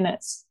 10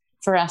 minutes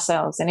for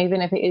ourselves, and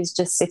even if it is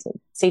just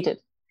seated.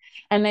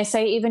 And they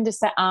say even just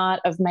the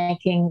art of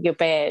making your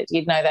bed,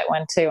 you'd know that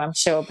one too, I'm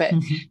sure, but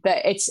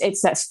that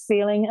it's that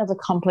feeling of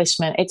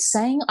accomplishment. It's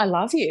saying I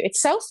love you.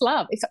 It's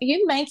self-love. If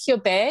you make your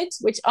bed,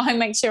 which I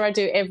make sure I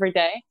do every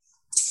day,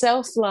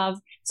 self-love.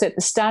 So at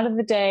the start of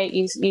the day,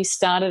 you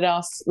started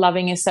off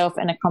loving yourself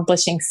and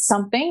accomplishing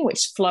something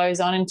which flows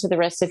on into the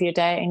rest of your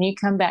day, and you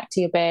come back to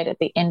your bed at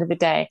the end of the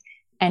day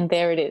and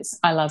there it is.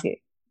 I love you.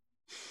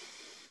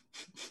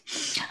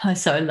 I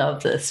so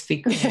love this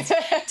because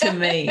to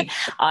me,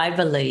 I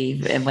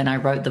believe, and when I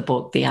wrote the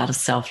book, The Art of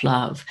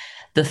Self-Love,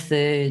 the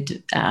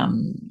third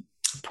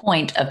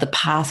point of the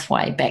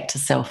pathway back to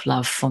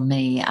self-love for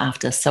me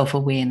after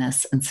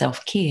self-awareness and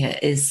self-care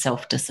is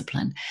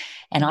self-discipline.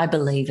 And I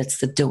believe it's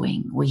the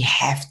doing. We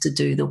have to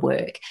do the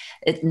work.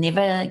 It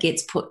never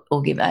gets put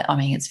or given. I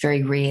mean, it's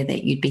very rare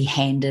that you'd be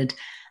handed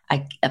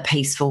a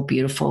peaceful,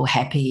 beautiful,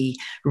 happy,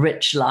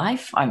 rich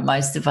life.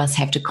 Most of us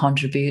have to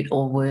contribute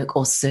or work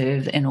or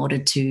serve in order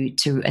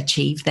to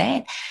achieve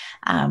that.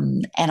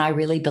 And I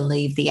really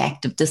believe the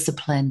act of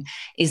discipline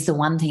is the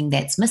one thing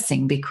that's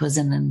missing, because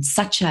in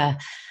such a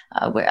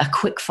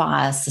quick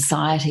fire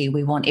society,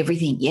 we want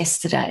everything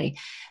yesterday.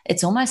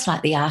 It's almost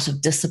like the art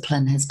of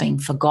discipline has been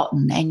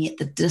forgotten, and yet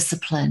the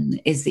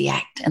discipline is the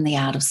act and the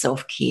art of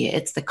self-care.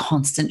 It's the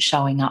constant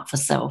showing up for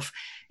self.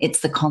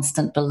 It's the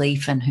constant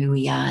belief in who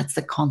we are. It's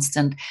the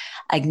constant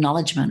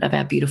acknowledgement of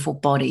our beautiful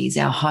bodies,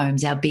 our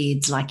homes, our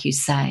beds, like you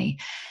say.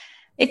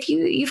 If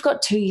you've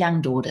got 2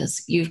 young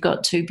daughters, you've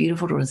got 2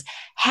 beautiful daughters,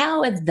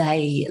 how are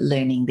they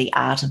learning the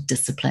art of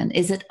discipline?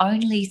 Is it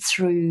only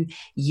through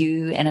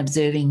you and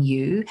observing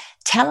you?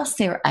 Tell us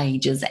their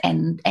ages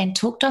and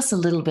talk to us a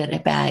little bit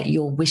about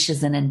your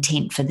wishes and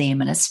intent for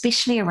them, and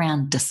especially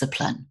around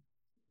discipline.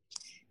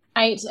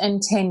 8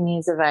 and 10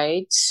 years of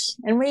age.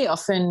 And we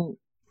often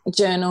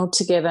journal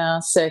together,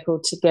 circle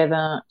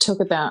together,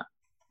 talk about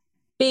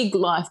big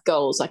life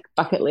goals like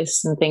bucket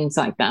lists and things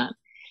like that.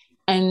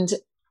 And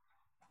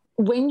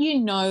when you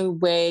know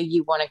where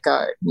you want to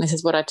go, and this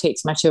is what I teach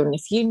my children,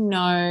 if you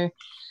know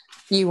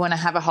you want to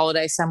have a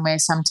holiday somewhere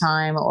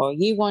sometime, or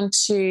you want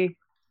to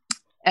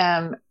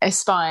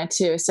aspire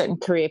to a certain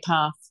career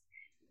path,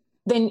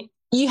 then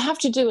you have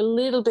to do a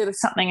little bit of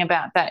something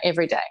about that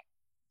every day.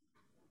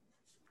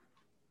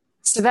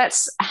 So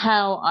that's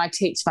how I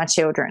teach my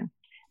children.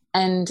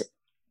 And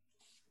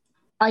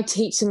I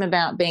teach them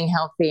about being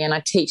healthy, and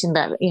I teach them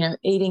about,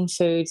 eating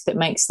foods that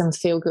makes them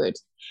feel good.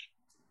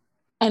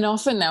 And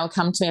often they'll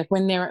come to me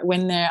when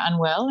they're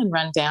unwell and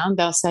run down,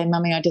 they'll say,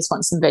 "Mummy, I just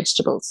want some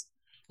vegetables,"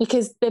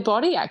 because their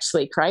body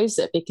actually craves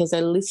it, because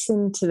they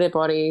listen to their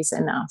bodies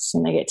enough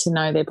and they get to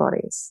know their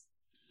bodies.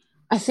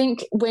 I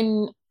think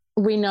when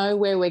we know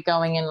where we're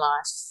going in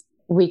life,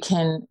 we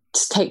can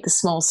take the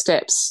small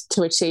steps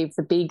to achieve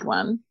the big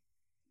one,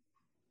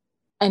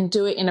 and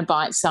do it in a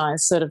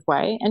bite-sized sort of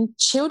way. And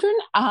children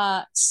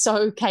are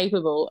so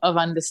capable of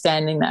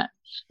understanding that.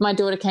 My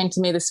daughter came to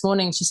me this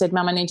morning. She said,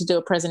 "Mum, I need to do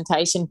a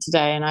presentation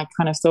today." And I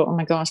kind of thought, oh,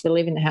 my gosh, we're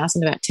leaving the house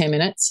in about 10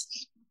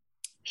 minutes.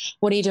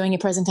 "What are you doing your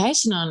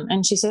presentation on?"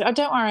 And she said, "Oh,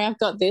 don't worry, I've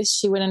got this."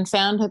 She went and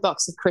found her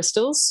box of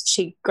crystals.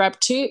 She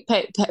grabbed 2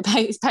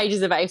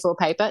 pages of A4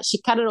 paper. She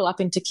cut it all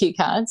up into cue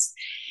cards.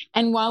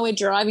 And while we're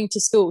driving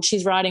to school,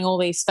 she's writing all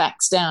these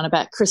facts down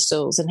about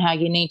crystals and how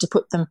you need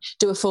to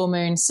do a full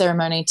moon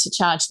ceremony to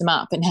charge them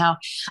up, and how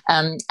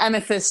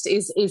amethyst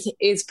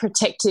is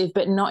protective,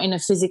 but not in a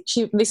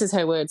physical, this is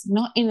her words,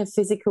 not in a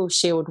physical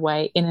shield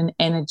way, in an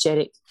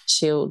energetic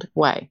shield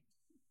way.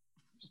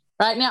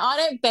 Right now, I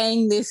don't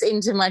bang this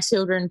into my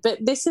children, but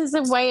this is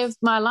a way of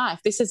my life.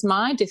 This is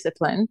my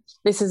discipline.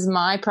 This is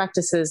my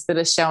practices that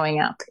are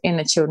showing up in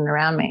the children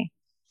around me.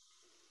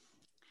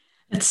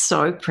 It's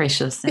so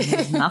precious, and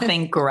there's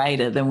nothing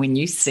greater than when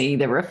you see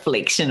the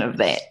reflection of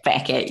that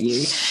back at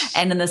you.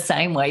 And in the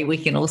same way, we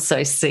can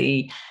also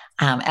see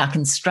our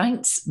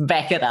constraints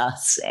back at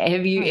us.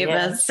 Have you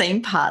ever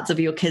seen parts of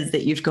your kids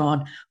that you've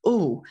gone,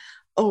 oh,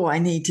 I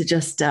need to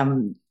just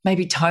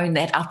maybe tone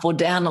that up or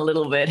down a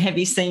little bit? Have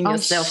you seen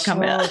yourself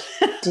come out?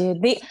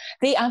 Dude,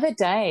 the other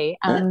day,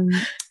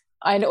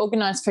 I'd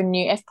organised for a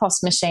new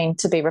EFTPOS machine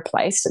to be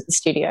replaced at the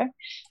studio.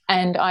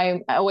 And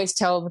I always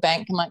tell the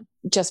bank, I'm like,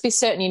 just be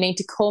certain you need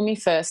to call me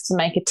first to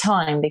make a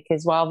time,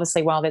 because while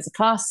there's a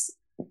class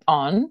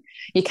on,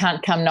 you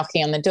can't come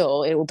knocking on the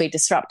door. It will be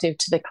disruptive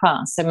to the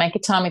class. So make a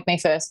time with me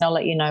first and I'll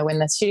let you know when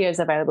the studio is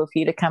available for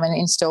you to come and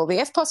install the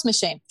EFTPOS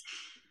machine.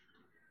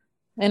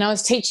 And I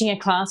was teaching a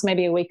class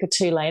maybe a week or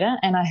two later,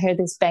 and I heard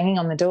this banging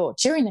on the door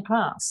during the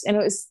class.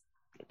 And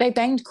they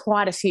banged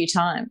quite a few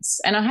times.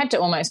 And I had to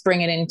almost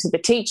bring it into the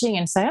teaching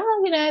and say,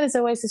 there's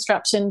always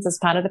disruptions as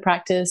part of the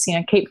practice.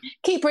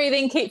 Keep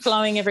breathing, keep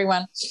flowing,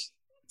 everyone.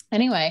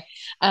 Anyway,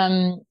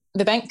 the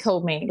bank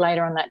called me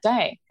later on that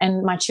day,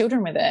 and my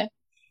children were there.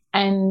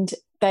 And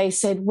they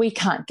said, we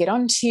can't get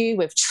onto you.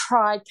 We've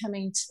tried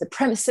coming to the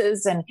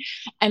premises,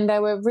 and they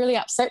were really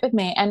upset with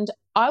me. And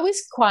I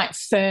was quite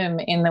firm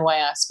in the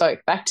way I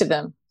spoke back to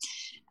them.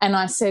 And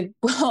I said,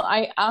 well,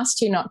 I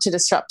asked you not to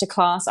disrupt a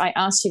class. I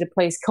asked you to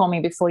please call me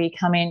before you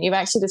come in. You've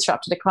actually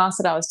disrupted a class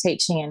that I was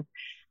teaching in.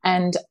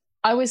 And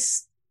I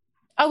was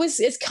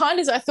as kind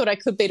as I thought I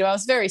could be. I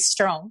was very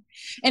strong.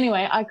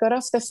 Anyway, I got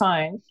off the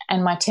phone,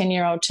 and my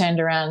 10-year-old turned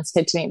around and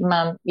said to me,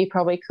 Mum, you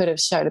probably could have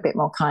showed a bit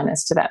more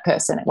kindness to that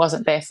person. It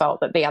wasn't their fault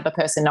that the other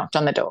person knocked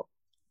on the door.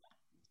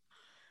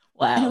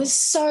 Wow. And it was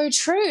so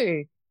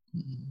true.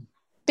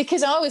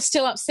 Because I was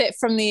still upset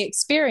from the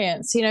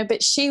experience,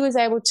 but she was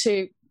able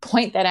to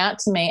point that out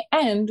to me,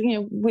 and,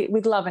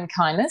 with love and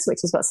kindness,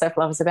 which is what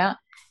self-love is about,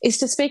 is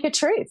to speak a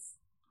truth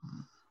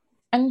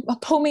and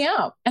pull me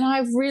up. And I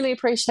really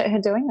appreciate her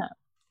doing that.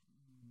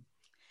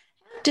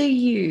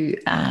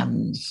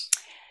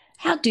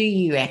 How do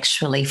you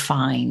actually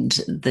find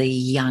the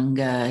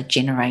younger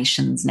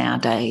generations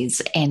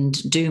nowadays? And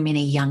do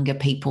many younger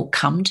people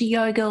come to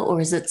yoga,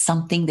 or is it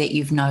something that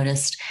you've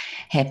noticed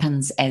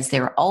happens as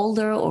they're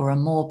older, or are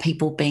more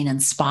people being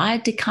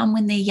inspired to come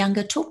when they're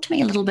younger? Talk to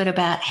me a little bit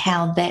about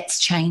how that's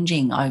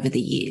changing over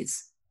the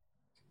years.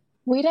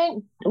 We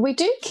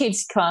do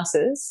kids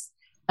classes.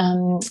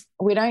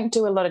 We don't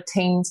do a lot of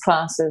teens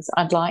classes.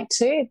 I'd like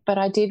to, but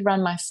I did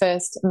run my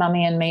first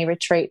Mummy and Me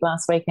retreat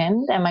last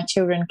weekend, and my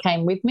children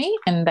came with me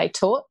and they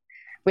taught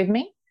with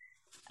me.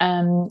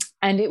 And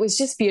it was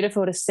just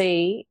beautiful to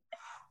see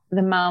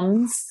the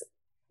mums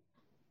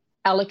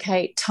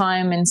allocate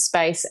time and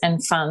space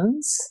and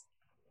funds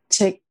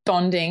to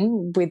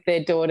bonding with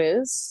their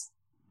daughters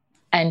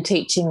and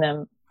teaching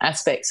them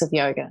aspects of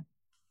yoga.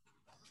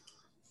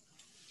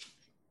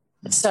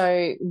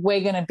 So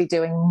we're going to be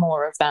doing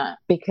more of that,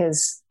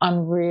 because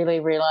I'm really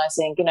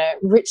realising,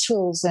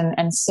 rituals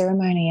and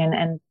ceremony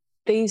and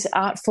these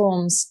art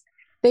forms,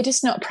 they're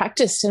just not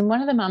practiced. And one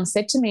of the mums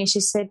said to me,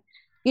 she said,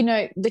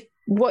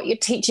 what you're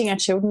teaching our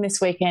children this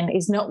weekend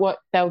is not what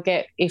they'll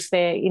get if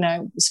they're,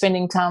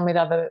 spending time with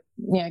other,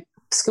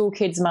 school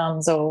kids'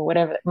 mums or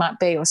whatever it might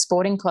be, or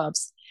sporting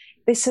clubs.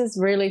 This is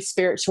really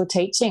spiritual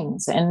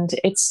teachings, and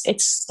it's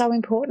so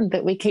important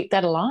that we keep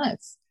that alive.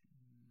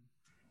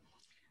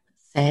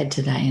 Sad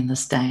today in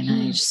this day and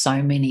age,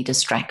 so many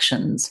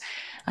distractions.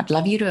 I'd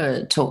love you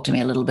to talk to me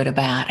a little bit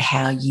about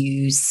how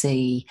you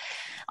see,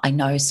 I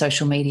know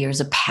social media is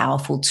a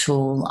powerful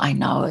tool. I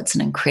know it's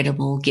an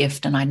incredible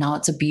gift, and I know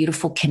it's a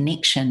beautiful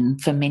connection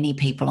for many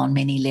people on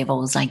many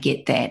levels. I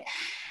get that.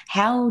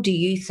 How do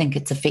you think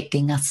it's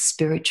affecting us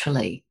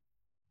spiritually?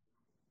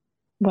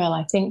 Well,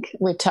 I think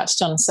we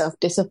touched on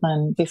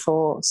self-discipline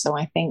before. So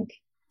I think,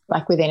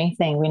 like with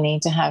anything, we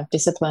need to have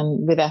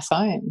discipline with our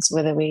phones,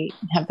 whether we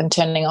have them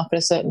turning off at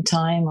a certain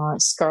time or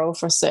scroll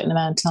for a certain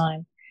amount of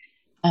time.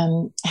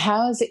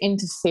 How is it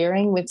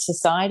interfering with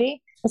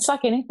society? It's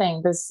like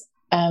anything.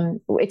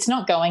 It's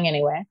not going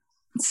anywhere.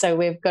 So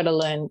we've got to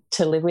learn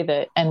to live with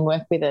it and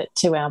work with it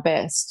to our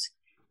best.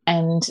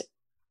 And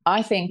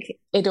I think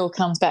it all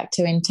comes back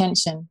to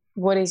intention.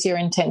 What is your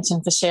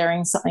intention for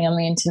sharing something on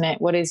the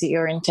internet? What is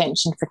your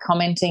intention for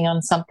commenting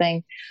on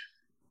something?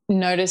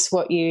 Notice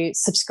what you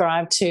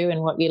subscribe to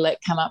and what you let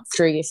come up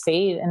through your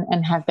feed,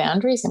 and have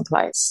boundaries in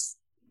place.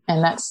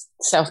 And that's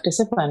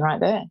self-discipline right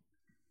there.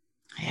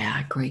 Yeah,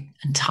 I agree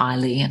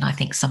entirely. And I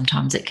think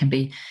sometimes it can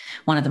be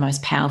one of the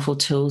most powerful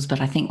tools,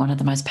 but I think one of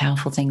the most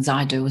powerful things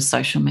I do with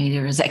social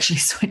media is actually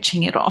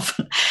switching it off.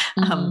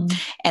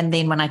 And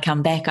then when I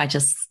come back,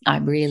 I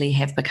really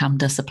have become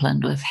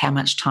disciplined with how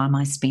much time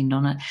I spend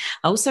on it.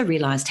 I also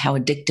realized how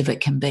addictive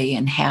it can be,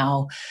 and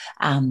how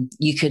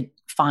you could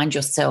find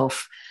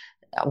yourself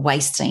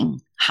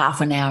wasting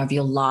half an hour of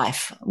your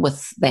life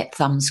with that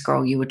thumb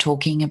scroll you were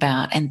talking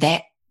about. And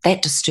that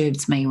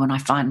disturbs me when I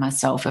find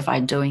myself, if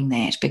I'm doing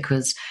that,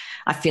 because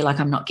I feel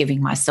like I'm not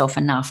giving myself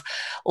enough.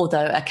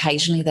 Although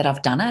occasionally that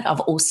I've done it,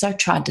 I've also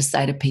tried to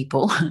say to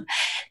people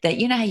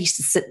that, how you used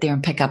to sit there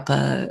and pick up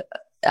a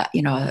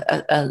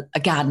a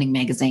gardening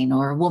magazine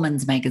or a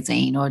woman's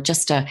magazine or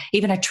just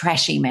even a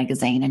trashy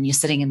magazine, and you're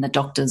sitting in the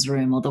doctor's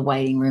room or the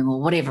waiting room or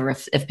whatever,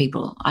 if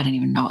people, I don't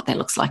even know what that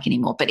looks like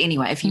anymore. But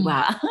anyway, if you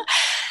are,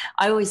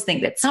 I always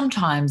think that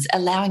sometimes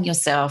allowing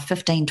yourself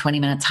 15, 20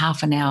 minutes,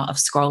 half an hour of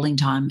scrolling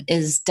time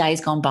is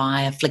days gone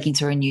by of flicking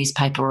through a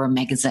newspaper or a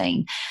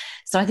magazine.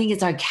 So I think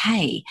it's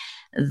okay.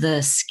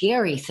 The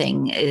scary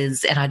thing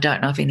is, and I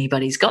don't know if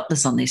anybody's got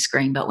this on their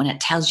screen, but when it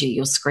tells you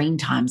your screen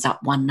time's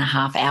up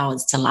 1.5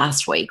 hours to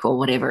last week or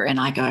whatever, and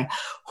I go,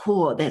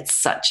 oh,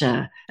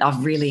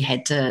 I've really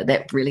had to,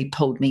 that really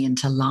pulled me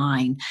into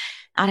line.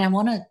 And I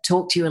want to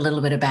talk to you a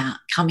little bit about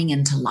coming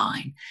into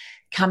line,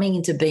 coming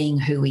into being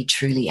who we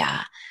truly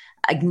are,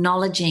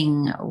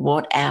 acknowledging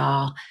what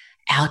our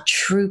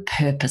true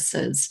purpose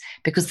is,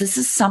 because this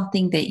is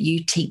something that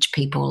you teach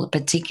people,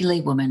 particularly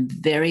women,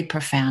 very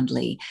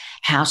profoundly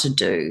how to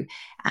do.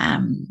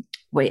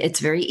 It's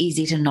very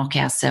easy to knock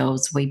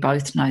ourselves. We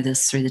both know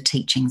this through the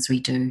teachings we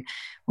do.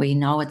 We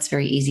know it's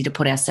very easy to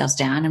put ourselves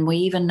down, and we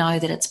even know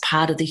that it's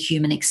part of the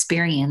human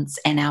experience,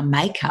 and our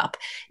makeup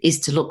is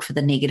to look for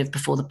the negative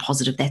before the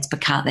positive. That's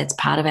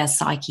part of our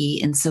psyche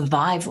in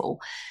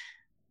survival.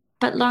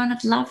 But Lauren,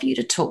 I'd love you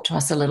to talk to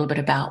us a little bit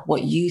about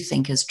what you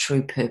think is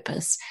true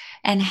purpose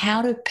and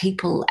how do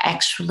people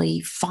actually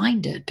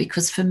find it?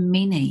 Because for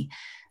many,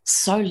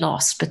 so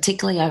lost,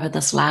 particularly over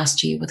this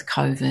last year with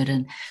COVID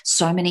and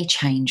so many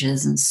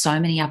changes and so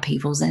many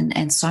upheavals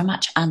and so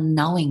much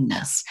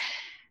unknowingness.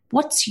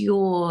 What's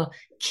your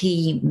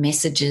key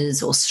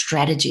messages or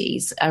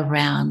strategies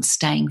around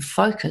staying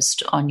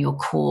focused on your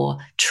core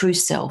true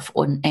self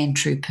and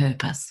true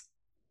purpose?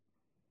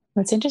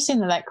 Well, it's interesting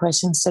that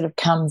question sort of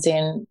comes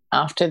in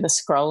after the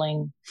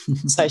scrolling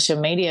social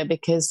media,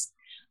 because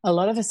a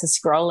lot of us are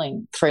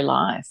scrolling through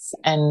life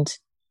and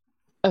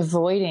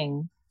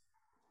avoiding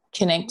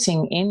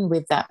connecting in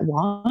with that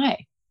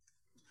why.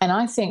 And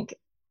I think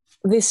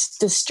this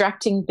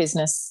distracting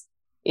business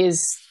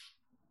it's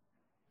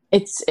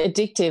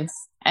addictive,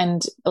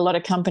 and a lot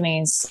of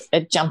companies are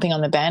jumping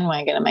on the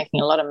bandwagon and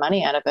making a lot of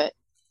money out of it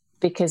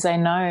because they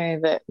know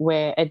that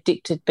we're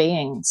addicted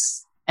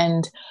beings.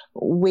 And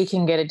we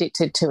can get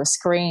addicted to a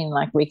screen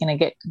like we can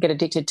get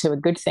addicted to a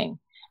good thing.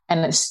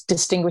 And it's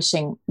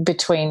distinguishing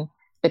between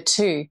the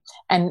two,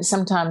 and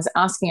sometimes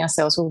asking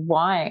ourselves, well,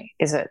 why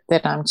is it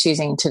that I'm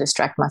choosing to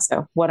distract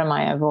myself? What am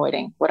I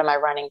avoiding? What am I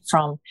running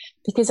from?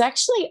 Because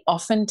actually,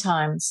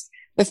 oftentimes,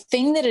 the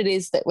thing that it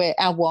is that we're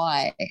our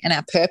why and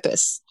our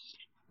purpose,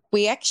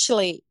 we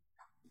actually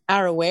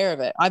are aware of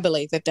it. I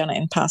believe they've done it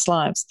in past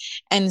lives.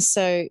 And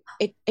so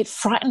it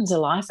frightens the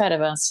life out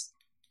of us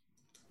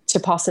to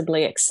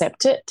possibly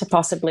accept it, to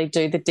possibly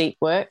do the deep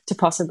work, to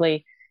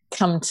possibly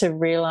come to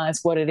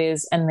realize what it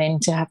is, and then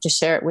to have to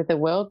share it with the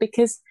world,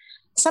 because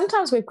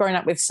sometimes we've grown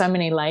up with so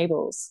many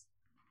labels.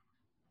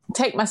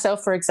 Take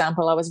myself, for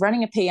example. I was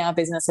running a PR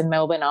business in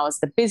Melbourne. I was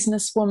the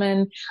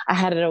businesswoman. I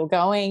had it all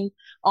going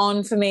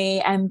on for me.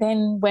 And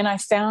then when I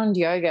found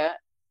yoga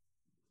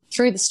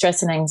through the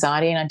stress and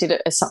anxiety, and I did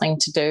it as something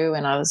to do,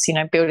 and I was,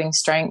 building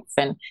strength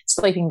and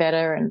sleeping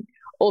better and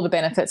all the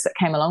benefits that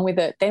came along with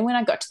it. Then when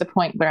I got to the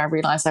point where I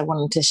realized I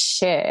wanted to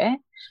share,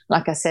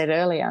 like I said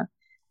earlier,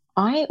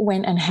 I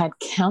went and had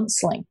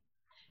counseling,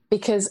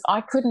 because I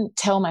couldn't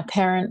tell my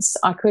parents,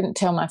 I couldn't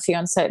tell my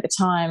fiance at the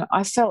time.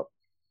 I felt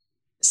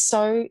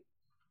so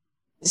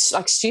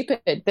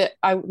stupid that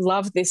I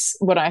loved this,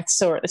 what I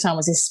saw at the time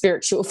was this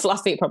spiritual,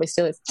 fluffy, it probably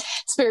still is,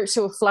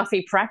 spiritual,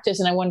 fluffy practice,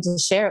 and I wanted to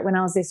share it when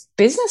I was this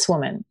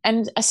businesswoman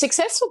and a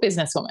successful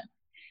businesswoman.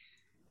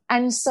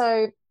 And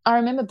so I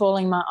remember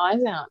bawling my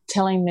eyes out,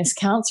 telling this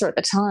counselor at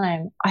the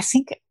time, I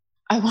think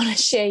I want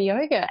to share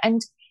yoga.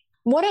 And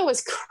what I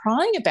was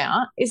crying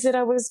about is that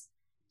I was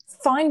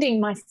finding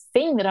my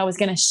thing that I was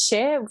going to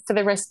share for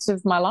the rest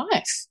of my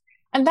life.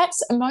 And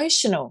that's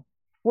emotional.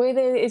 Where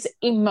there is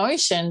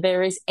emotion,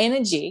 there is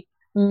energy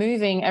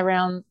moving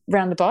around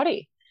the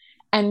body.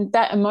 And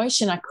that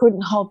emotion, I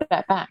couldn't hold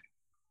that back.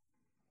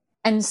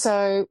 And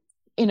so,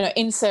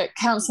 insert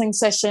counseling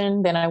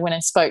session. Then I went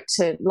and spoke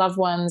to loved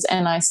ones,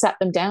 and I sat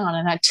them down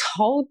and I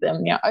told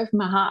them, open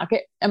my heart. I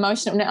get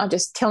emotional now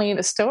just telling you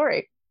the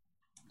story,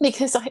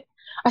 because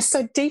I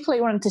so deeply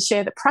wanted to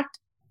share the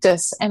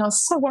practice, and I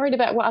was so worried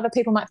about what other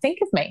people might think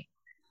of me.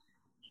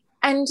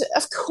 And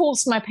of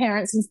course my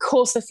parents, and of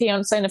course the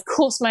fiance, and of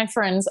course my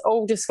friends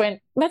all just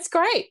went, that's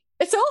great.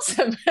 It's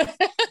awesome.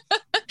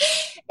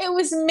 It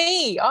was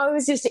me. I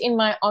was just in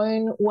my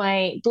own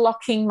way,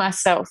 blocking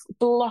myself,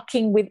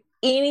 blocking with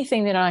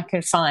anything that I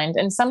could find.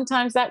 And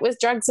sometimes that was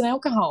drugs and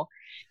alcohol,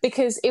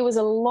 because it was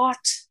a lot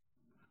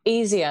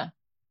easier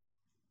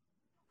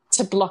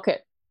to block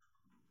it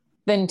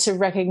than to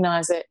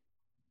recognize it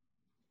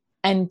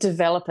and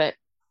develop it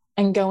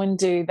and go and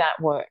do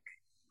that work.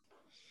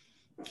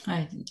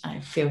 I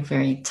feel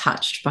very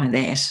touched by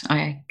that.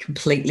 I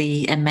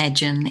completely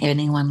imagine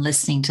anyone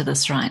listening to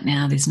this right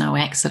now, there's no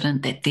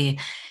accident that they're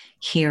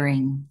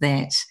hearing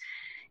that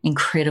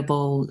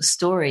incredible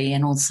story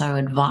and also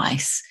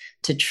advice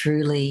to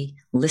truly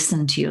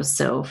listen to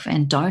yourself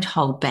and don't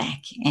hold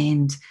back.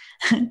 And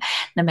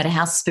no matter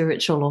how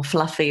spiritual or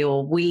fluffy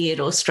or weird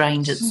or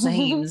strange it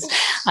seems,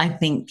 I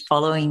think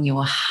following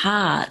your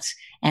heart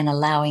and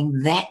allowing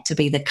that to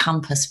be the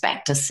compass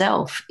back to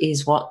self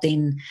is what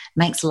then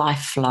makes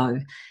life flow.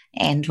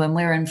 And when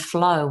we're in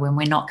flow, when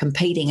we're not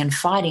competing and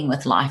fighting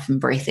with life and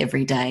breath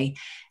every day,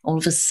 all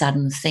of a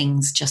sudden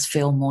things just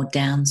feel more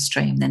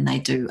downstream than they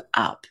do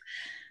up.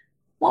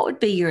 What would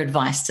be your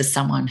advice to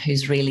someone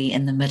who's really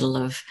in the middle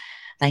of,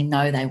 they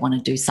know they want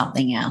to do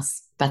something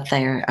else, but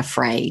they're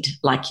afraid,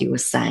 like you were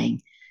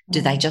saying?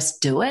 Do they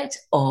just do it,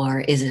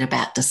 or is it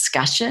about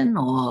discussion?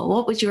 Or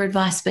what would your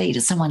advice be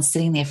to someone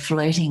sitting there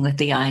flirting with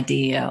the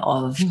idea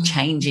of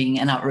changing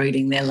and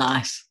uprooting their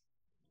life?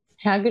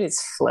 How good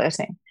is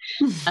flirting?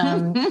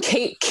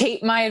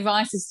 Keep my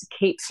advice is to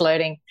keep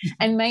flirting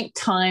and make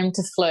time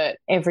to flirt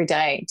every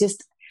day.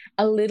 Just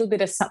a little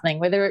bit of something,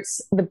 whether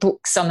it's the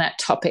books on that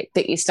topic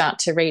that you start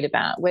to read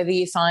about, whether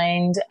you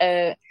find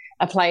a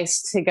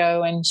place to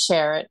go and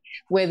share it,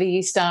 whether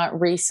you start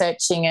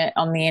researching it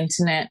on the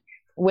internet,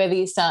 whether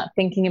you start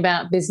thinking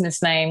about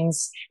business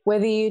names,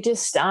 whether you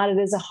just start it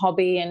as a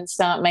hobby and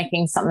start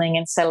making something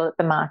and sell it at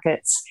the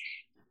markets.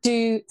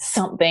 Do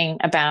something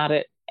about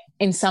it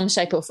in some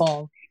shape or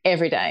form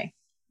every day.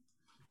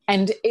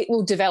 And it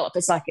will develop.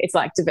 It's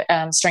like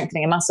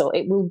strengthening a muscle.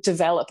 It will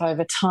develop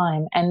over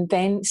time, and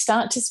then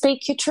start to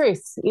speak your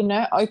truth,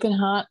 open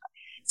heart,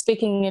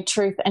 speaking your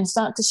truth, and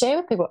start to share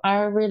with people. I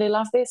really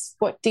love this.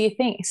 What do you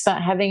think?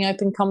 Start having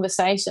open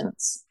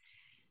conversations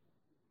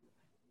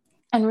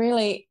and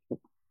really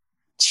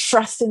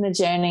trust in the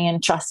journey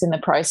and trust in the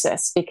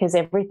process, because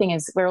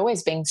we're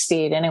always being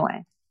steered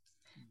anyway.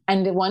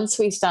 And once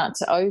we start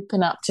to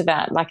open up to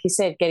that, like you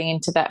said, getting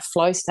into that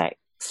flow state,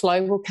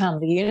 flow will come.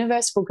 The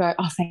universe will go,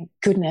 oh, thank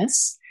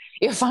goodness,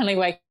 you're finally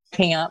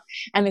waking up.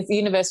 And the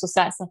universe will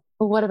start saying,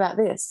 well, what about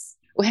this?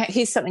 Well,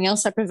 here's something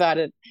else I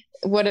provided.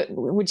 What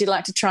would you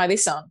like to try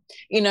this on?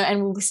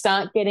 And we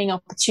start getting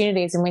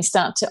opportunities, and we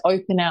start to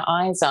open our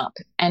eyes up.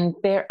 And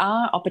there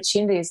are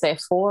opportunities there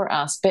for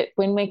us. But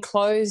when we're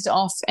closed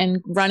off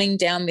and running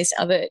down this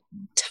other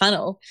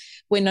tunnel,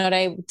 we're not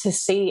able to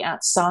see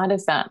outside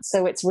of that.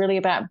 So it's really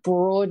about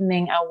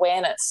broadening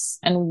awareness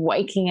and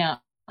waking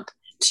up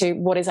to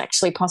what is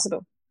actually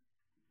possible.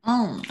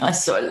 I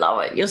so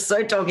love it. You're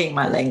so talking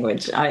my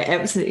language. I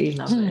absolutely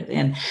love it.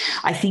 And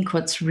I think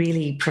what's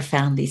really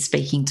profoundly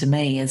speaking to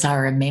me is I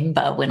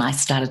remember when I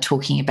started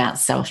talking about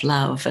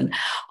self-love, and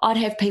I'd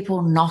have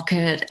people knock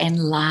it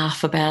and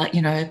laugh about,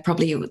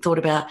 probably thought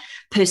about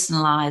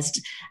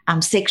personalized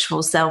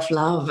sexual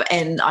self-love.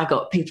 And I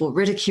got people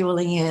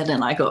ridiculing it,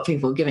 and I got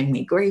people giving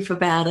me grief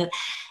about it.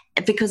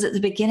 Because at the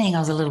beginning I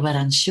was a little bit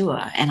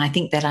unsure, and I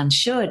think that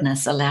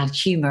unsureness allowed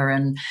humor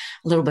and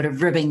a little bit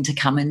of ribbing to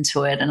come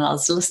into it, and I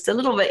was just a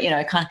little bit,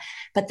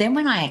 but then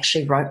when I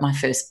actually wrote my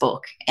first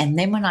book, and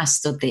then when I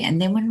stood there,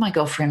 and then when my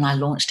girlfriend and I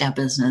launched our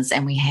business,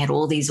 and we had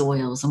all these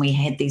oils and we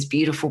had these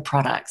beautiful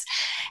products,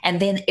 and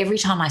then every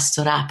time I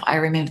stood up, I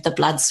remember the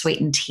blood, sweat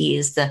and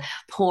tears, the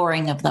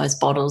pouring of those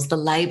bottles, the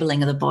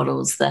labeling of the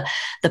bottles, the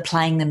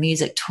playing the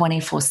music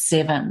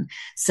 24/7,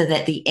 so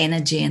that the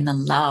energy and the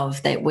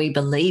love that we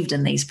believed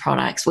in these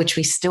products, which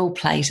we still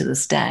play to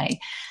this day,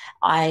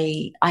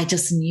 I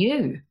just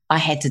knew I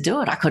had to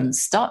do it. I couldn't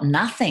stop.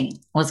 Nothing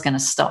was going to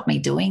stop me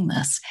doing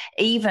this,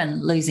 even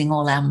losing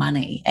all our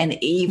money.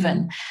 And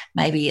even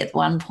maybe at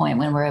one point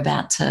when we're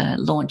about to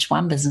launch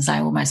one business, I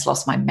almost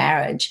lost my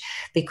marriage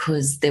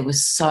because there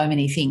was so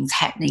many things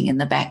happening in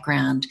the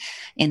background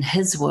in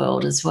his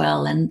world as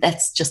well. And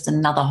that's just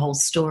another whole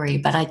story.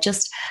 But I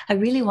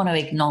really want to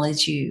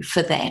acknowledge you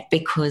for that,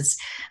 because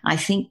I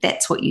think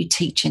that's what you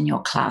teach in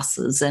your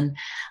classes. And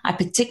I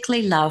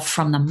particularly love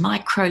from the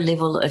micro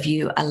level of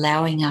you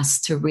allowing us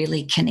to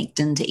really connect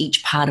into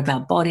each part of our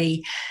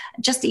body,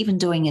 just even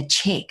doing a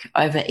check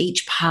over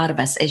each part of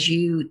us as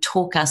you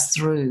talk us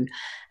through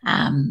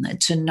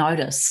to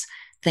notice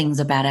things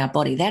about our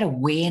body, that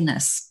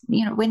awareness.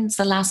 When's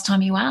the last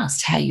time you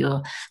asked how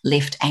your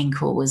left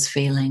ankle was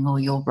feeling, or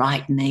your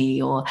right knee,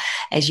 or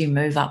as you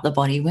move up the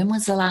body, when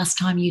was the last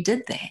time you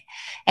did that?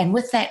 And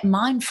with that,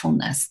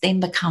 mindfulness then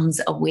becomes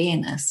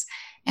awareness.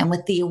 And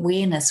with the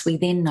awareness, we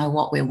then know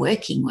what we're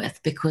working with,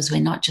 because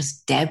we're not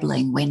just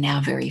dabbling, we're now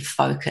very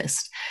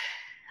focused.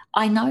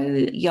 I know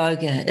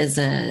yoga is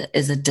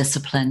a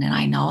discipline, and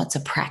I know it's a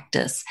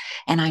practice,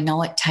 and I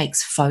know it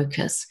takes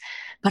focus.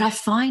 But I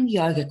find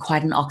yoga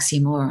quite an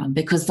oxymoron,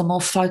 because the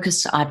more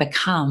focused I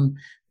become,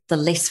 the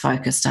less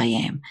focused I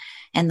am.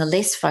 And the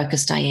less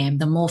focused I am,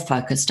 the more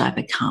focused I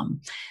become.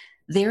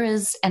 There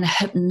is a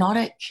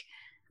hypnotic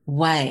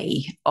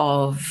way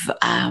of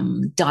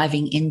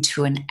diving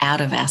into and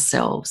out of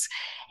ourselves.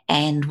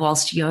 And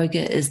whilst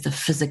yoga is the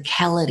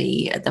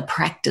physicality, the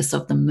practice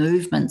of the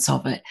movements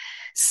of it,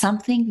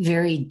 something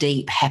very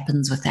deep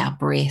happens with our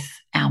breath,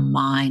 our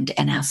mind,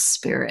 and our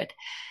spirit.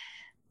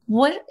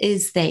 What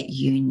is that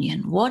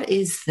union? What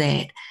is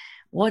that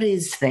What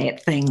is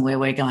that thing where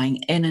we're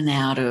going in and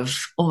out of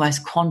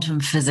almost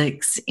quantum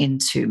physics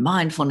into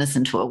mindfulness,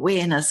 into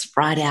awareness,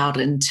 right out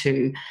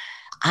into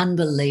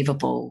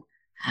unbelievable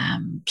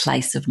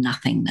place of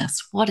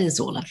nothingness? What is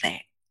all of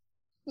that?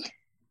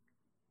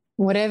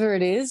 Whatever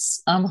it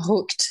is, I'm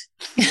hooked.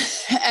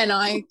 And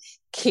I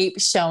keep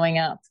showing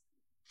up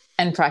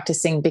and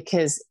practicing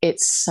because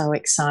it's so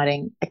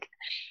exciting.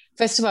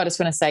 First of all, I just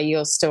want to say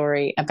your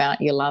story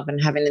about your love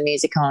and having the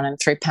music on and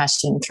through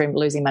passion, through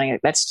losing money,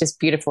 that's just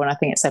beautiful. And I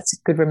think that's a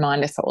good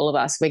reminder for all of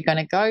us. We're going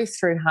to go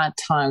through hard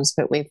times,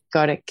 but we've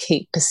got to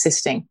keep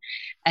persisting.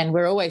 And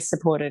we're always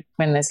supported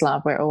when there's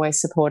love. We're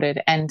always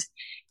supported. And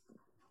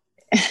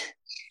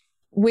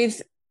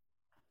with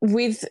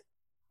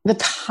the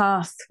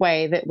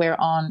pathway that we're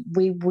on,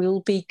 we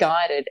will be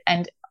guided.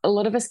 And a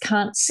lot of us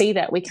can't see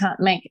that. We can't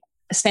make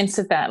sense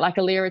of that. Like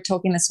Alira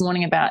talking this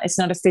morning about, it's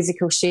not a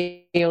physical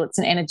shield, it's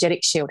an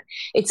energetic shield.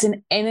 It's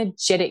an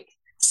energetic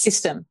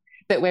system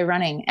that we're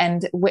running.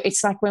 And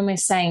it's like when we're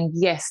saying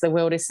yes, the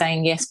world is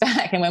saying yes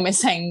back. And when we're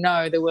saying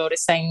no, the world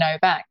is saying no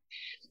back.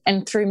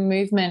 And through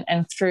movement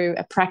and through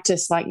a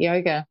practice like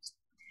yoga,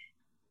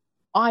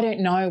 I don't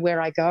know where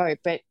I go,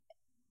 but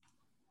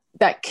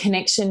that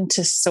connection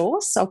to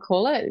source, I'll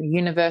call it,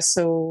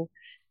 universal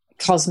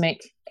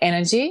cosmic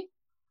energy,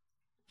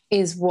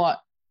 is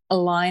what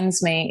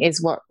aligns me,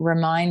 is what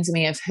reminds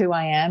me of who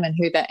I am and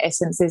who that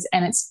essence is.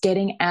 And it's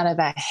getting out of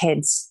our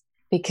heads,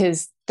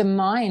 because the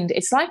mind,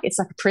 it's like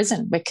a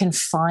prison. We're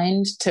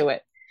confined to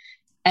it.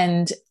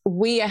 And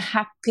we are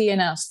happy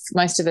enough,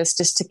 most of us,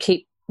 just to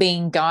keep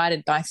being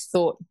guided by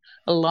thought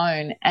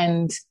alone.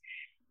 And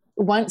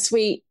once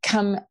we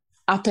come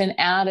up and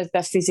out of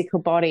the physical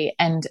body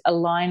and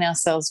align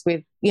ourselves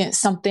with,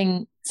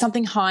 something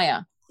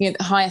higher,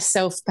 higher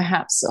self,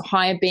 perhaps, or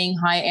higher being,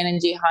 higher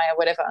energy, higher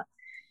whatever,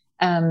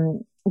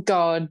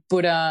 God,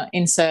 Buddha,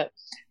 insert,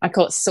 I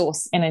call it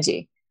source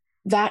energy.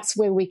 That's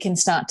where we can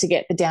start to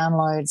get the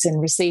downloads and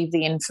receive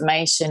the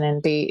information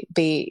and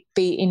be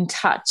in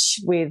touch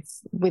with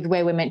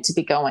where we're meant to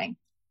be going.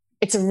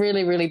 It's a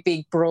really, really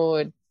big,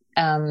 broad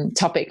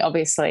topic,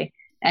 obviously,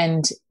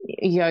 and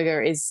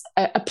yoga is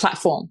a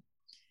platform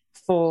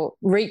for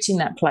reaching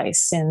that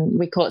place. And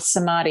we call it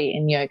samadhi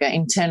in yoga,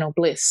 internal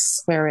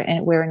bliss. We're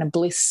in a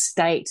bliss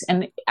state.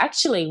 And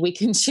actually, we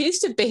can choose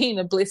to be in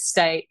a bliss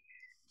state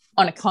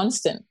on a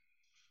constant.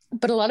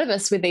 But a lot of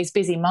us with these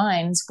busy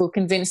minds will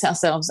convince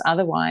ourselves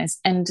otherwise,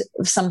 and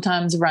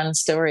sometimes run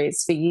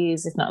stories for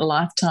years, if not a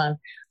lifetime,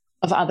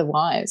 of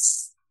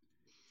otherwise.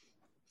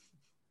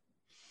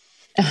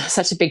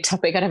 Such a big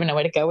topic. I don't even know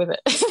where to go with it.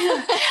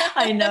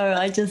 I know.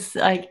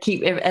 I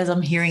keep, as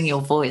I'm hearing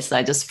your voice,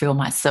 I just feel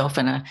myself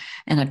in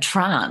a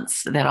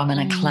trance that I'm in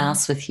a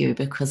class with you,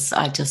 because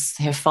I just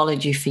have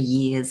followed you for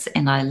years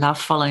and I love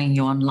following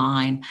you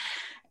online.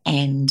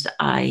 And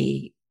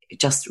I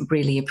just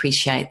really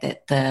appreciate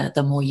that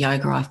the more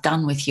yoga I've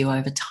done with you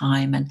over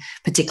time, and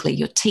particularly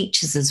your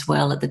teachers as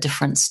well at the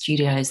different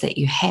studios that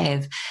you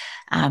have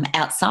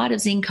outside of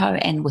Zenko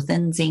and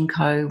within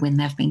Zenko when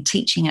they've been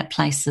teaching at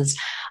places,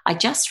 I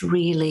just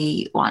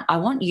really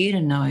want you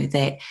to know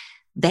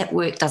that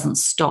work doesn't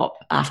stop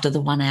after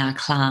the 1 hour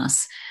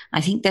class. I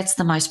think that's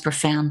the most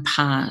profound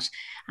part,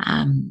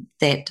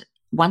 that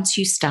once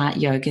you start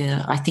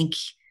yoga, I think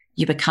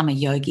you become a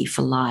yogi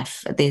for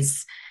life.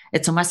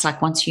 It's almost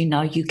like once you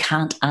know, you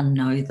can't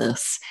unknow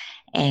this,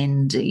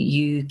 and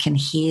you can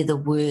hear the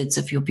words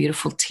of your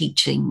beautiful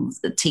teachings,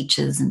 the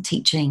teachers and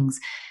teachings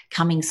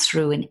coming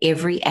through in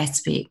every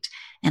aspect.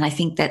 And I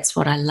think that's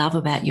what I love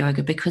about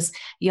yoga, because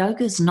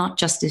yoga is not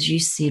just, as you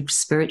said,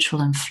 spiritual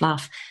and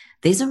fluff.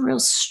 There's a real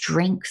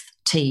strength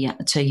to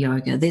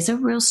yoga. There's a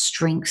real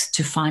strength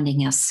to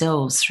finding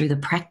ourselves through the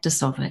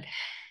practice of it.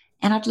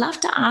 And I'd love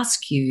to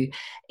ask you,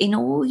 in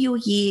all your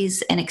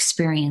years and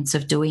experience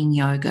of doing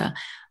yoga,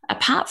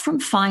 apart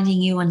from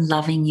finding you and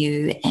loving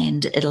you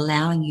and it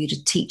allowing you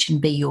to teach and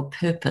be your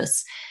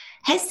purpose,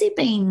 has there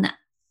been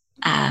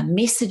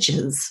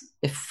messages,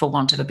 if for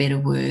want of a better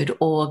word,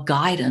 or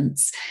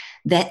guidance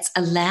that's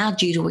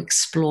allowed you to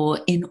explore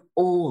in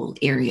all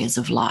areas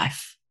of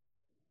life?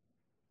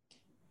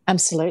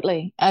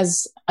 Absolutely.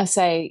 As I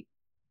say,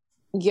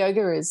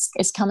 yoga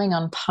is coming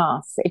on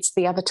path. It's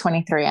the other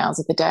 23 hours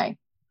of the day.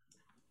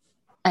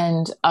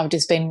 And I've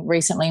just been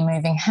recently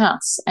moving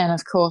house. And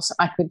of course,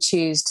 I could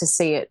choose to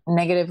see it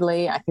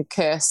negatively. I could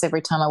curse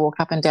every time I walk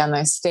up and down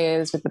those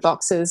stairs with the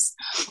boxes,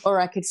 or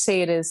I could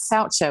see it as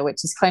saucha,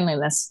 which is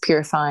cleanliness,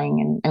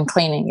 purifying and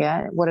cleaning.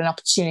 Yeah. What an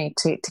opportunity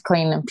to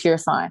clean and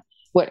purify.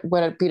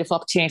 What a beautiful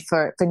opportunity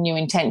for new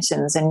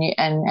intentions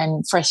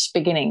and fresh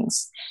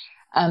beginnings.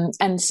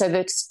 And so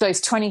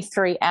those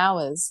 23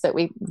 hours that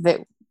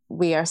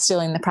we are still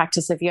in the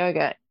practice of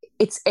yoga,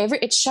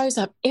 it shows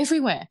up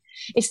everywhere.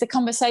 It's the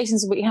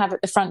conversations we have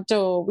at the front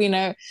door,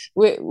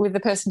 with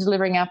the person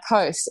delivering our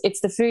post. It's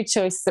the food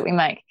choices that we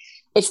make.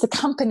 It's the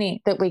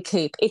company that we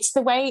keep. It's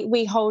the way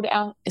we hold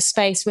our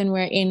space when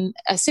we're in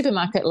a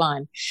supermarket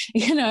line.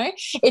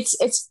 It's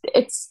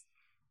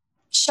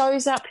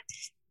shows up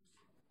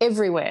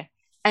everywhere.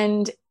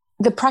 And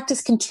the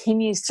practice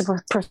continues to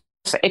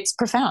it's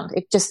profound.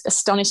 It just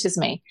astonishes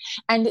me.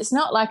 And it's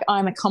not like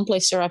I'm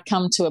accomplished or I've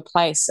come to a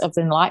place of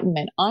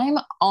enlightenment. I'm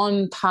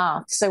on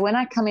path. So when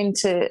I come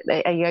into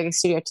a yoga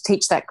studio to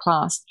teach that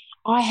class,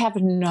 I have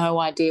no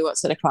idea what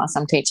sort of class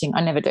I'm teaching.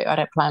 I never do. I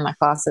don't plan my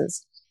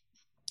classes.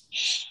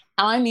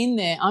 I'm in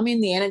there. I'm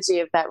in the energy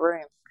of that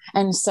room.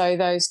 And so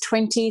those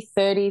 20,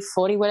 30,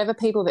 40, whatever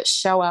people that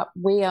show up,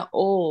 we are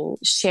all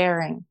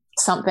sharing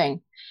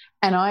something.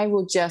 And I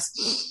will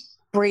just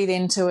breathe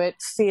into it,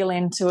 feel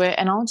into it,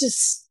 and I'll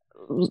just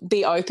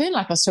be open.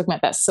 Like I was talking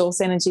about that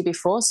source energy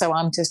before. So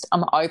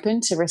I'm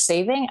open to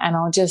receiving, and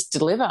I'll just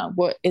deliver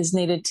what is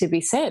needed to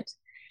be said.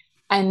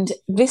 And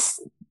this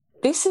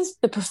is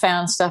the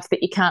profound stuff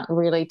that you can't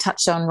really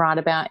touch on, write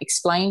about,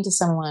 explain to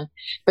someone.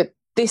 But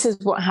this is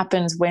what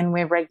happens when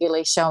we're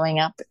regularly showing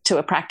up to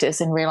a practice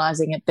and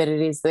realizing that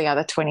it is the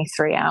other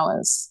 23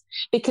 hours.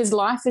 Because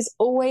life is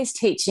always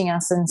teaching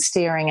us and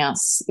steering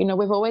us. You know,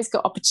 we've always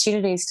got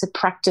opportunities to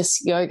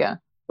practice yoga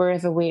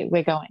wherever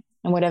we're going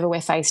and whatever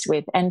we're faced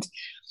with. And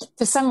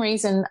for some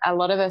reason, a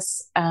lot of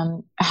us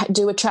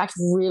do attract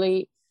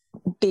really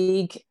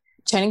big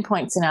turning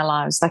points in our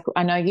lives. Like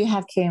I know you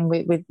have, Kim,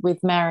 with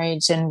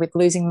marriage and with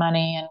losing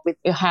money and with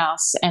your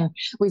house and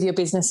with your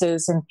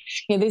businesses. And,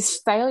 you know, these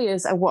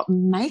failures are what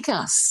make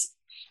us.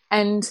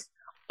 And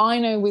I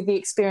know with the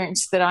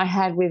experience that I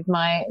had with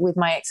my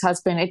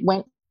ex-husband, it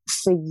went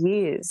for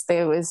years.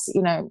 There was,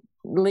 you know,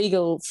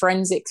 legal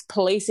forensics,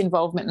 police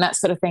involvement and that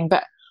sort of thing.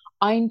 But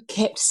I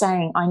kept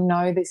saying, I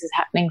know this is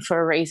happening for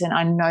a reason.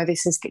 I know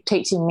this is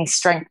teaching me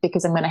strength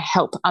because I'm going to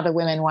help other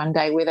women one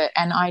day with it.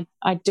 And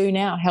I do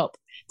now help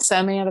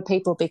so many other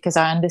people because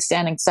I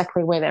understand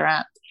exactly where they're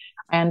at.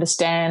 I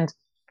understand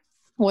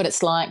what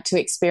it's like to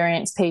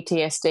experience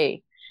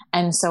PTSD.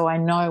 And so I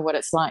know what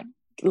it's like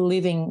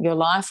living your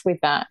life with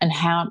that and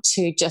how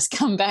to just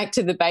come back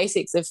to the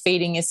basics of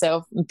feeding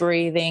yourself,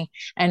 breathing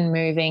and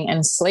moving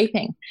and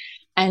sleeping.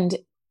 And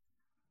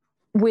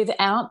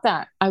without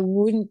that, I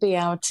wouldn't be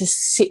able to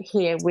sit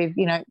here with,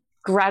 you know,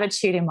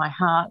 gratitude in my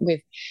heart,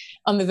 with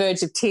on the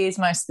verge of tears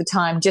most of the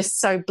time, just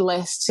so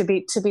blessed to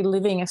be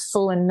living a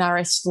full and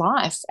nourished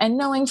life and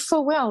knowing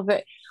full well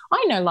that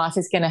I know life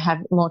is going to have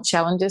more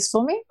challenges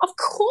for me. Of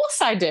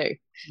course I do.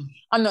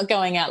 I'm not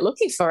going out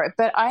looking for it,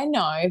 but I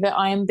know that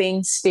I am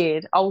being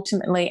steered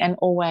ultimately and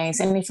always.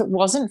 And if it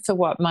wasn't for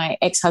what my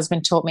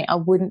ex-husband taught me, I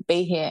wouldn't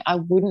be here. I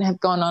wouldn't have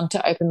gone on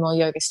to open more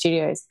yoga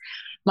studios.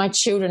 My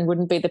children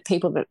wouldn't be the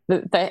people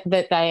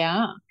that they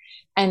are.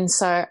 And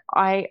so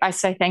I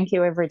say thank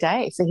you every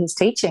day for his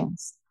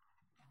teachings.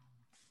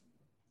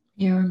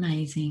 You're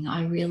amazing.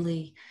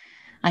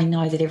 I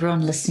know that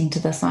everyone listening to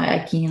this,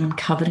 I'm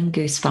covered in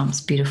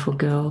goosebumps, beautiful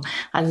girl.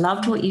 I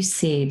loved what you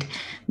said,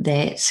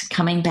 that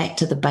coming back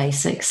to the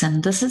basics,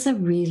 and this is a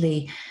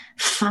really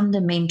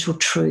fundamental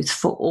truth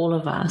for all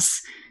of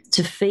us,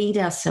 to feed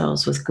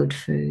ourselves with good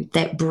food.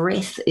 That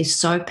breath is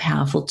so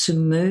powerful, to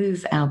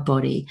move our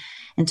body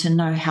and to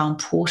know how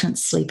important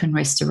sleep and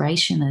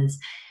restoration is.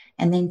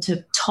 And then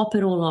to top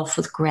it all off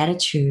with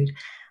gratitude.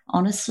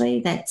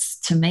 Honestly, that's,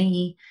 to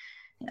me,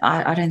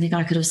 I don't think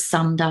I could have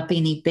summed up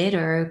any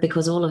better,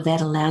 because all of that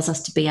allows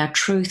us to be our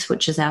truth,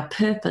 which is our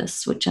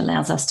purpose, which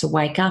allows us to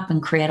wake up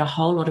and create a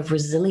whole lot of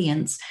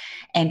resilience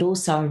and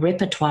also a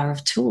repertoire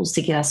of tools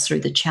to get us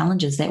through the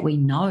challenges that we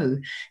know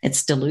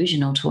it's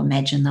delusional to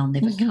imagine they'll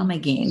never come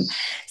again.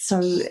 So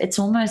it's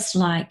almost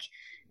like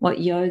what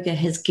yoga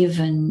has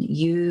given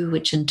you,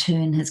 which in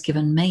turn has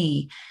given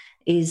me,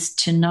 is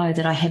to know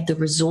that I have the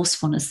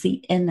resourcefulness,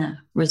 the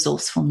inner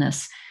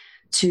resourcefulness,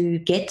 to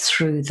get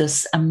through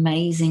this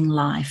amazing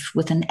life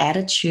with an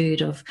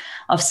attitude of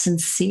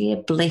sincere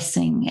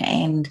blessing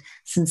and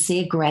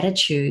sincere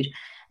gratitude,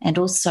 and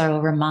also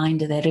a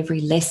reminder that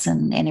every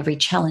lesson and every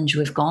challenge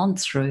we've gone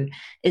through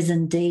is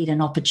indeed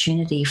an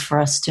opportunity for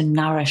us to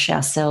nourish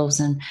ourselves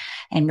and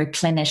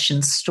replenish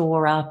and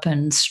store up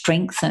and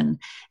strengthen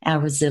our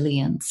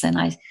resilience. And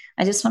I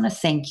just want to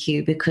thank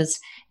you, because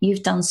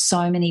you've done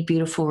so many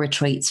beautiful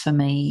retreats for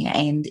me,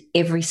 and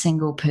every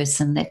single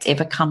person that's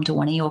ever come to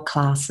one of your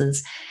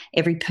classes,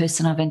 every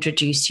person I've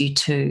introduced you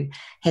to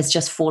has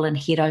just fallen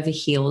head over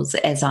heels,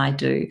 as I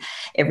do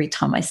every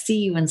time I see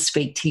you and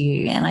speak to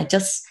you. And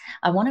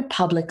I want to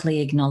publicly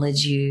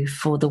acknowledge you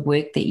for the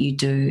work that you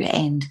do.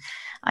 And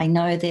I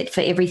know that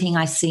for everything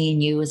I see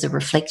in you is a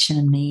reflection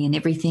in me, and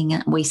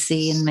everything we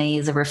see in me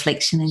is a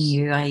reflection in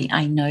you.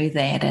 I know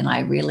that, and I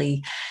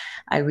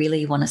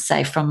really want to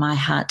say from my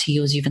heart to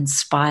yours, you've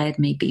inspired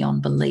me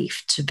beyond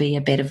belief to be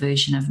a better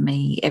version of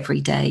me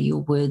every day. Your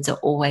words are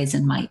always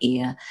in my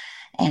ear,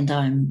 and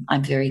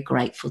I'm very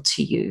grateful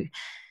to you.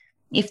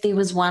 if there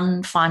was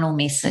one final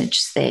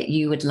message that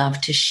you would love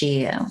to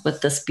share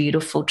with this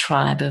beautiful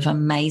tribe of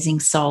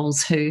amazing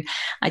souls who,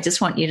 I just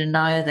want you to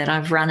know that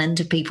I've run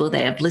into people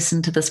that have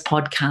listened to this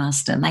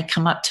podcast and they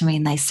come up to me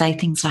and they say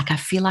things like, I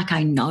feel like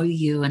I know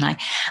you, and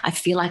I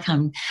feel like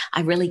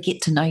I really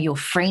get to know your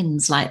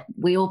friends. Like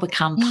we all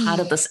become part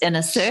of this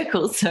inner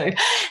circle. So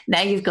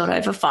now you've got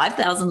over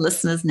 5,000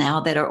 listeners now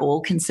that are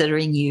all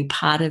considering you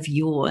part of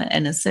your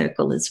inner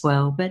circle as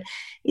well. But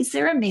is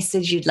there a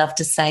message you'd love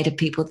to say to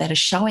people that are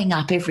showing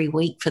up every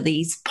week for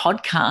these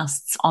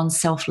podcasts on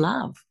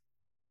self-love?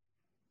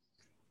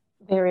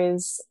 There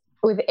is,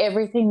 with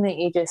everything that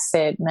you just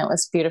said, and that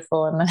was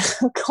beautiful. And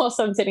of course,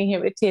 I'm sitting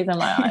here with tears in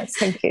my eyes.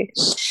 Thank you.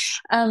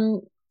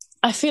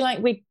 I feel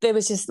like there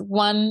was just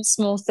one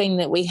small thing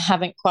that we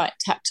haven't quite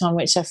tapped on,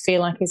 which I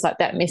feel like is like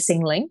that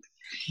missing link.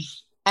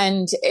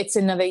 And it's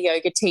another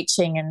yoga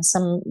teaching, and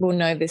some will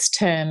know this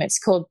term. It's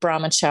called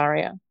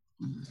Brahmacharya.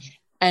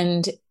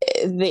 And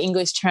the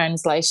English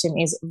translation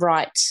is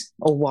right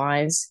or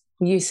wise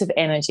use of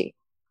energy.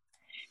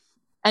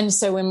 And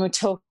so when we're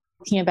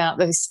talking about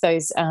those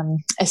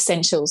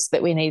essentials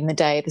that we need in the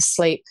day, the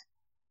sleep,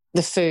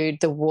 the food,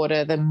 the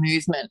water, the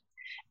movement,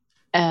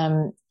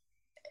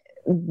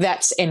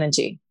 that's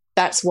energy.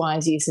 That's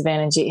wise use of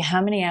energy.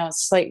 How many hours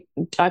sleep?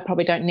 I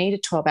probably don't need a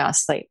 12-hour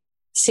sleep.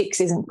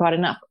 6 isn't quite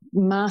enough.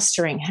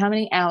 Mastering, how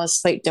many hours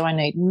sleep do I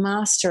need?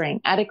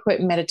 Mastering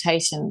adequate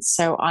meditation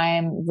so I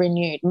am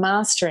renewed.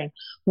 Mastering,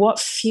 what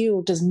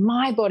fuel does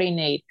my body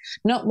need?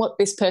 Not what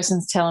this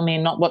person's telling me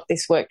and not what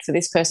this worked for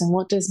this person.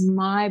 What does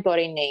my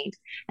body need?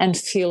 And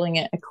fueling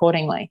it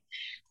accordingly.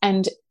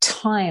 And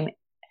time.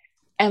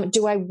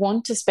 Do I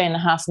want to spend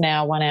half an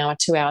hour, 1 hour,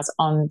 2 hours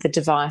on the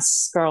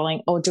device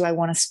scrolling, or do I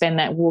want to spend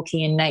that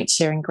walking in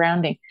nature and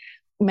grounding?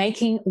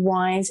 Making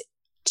wise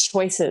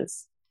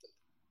choices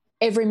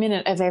every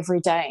minute of every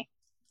day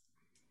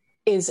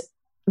is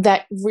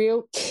that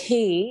real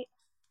key,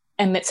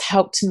 and that's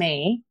helped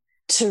me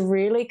to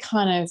really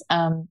kind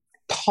of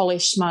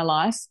polish my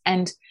life.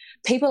 And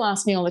people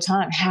ask me all the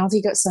time, how have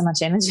you got so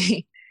much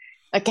energy?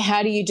 Like,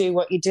 how do you do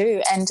what you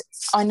do? And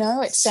I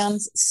know it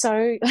sounds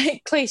so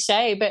like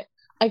cliche, but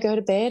I go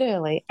to bed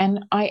early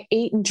and I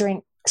eat and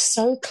drink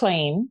so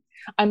clean.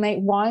 I make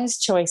wise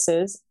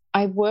choices.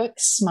 I work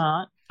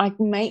smart. I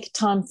make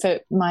time for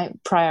my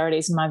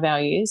priorities and my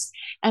values,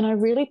 and I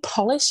really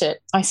polish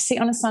it. I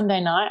sit on a Sunday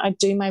night. I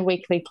do my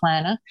weekly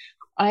planner.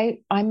 I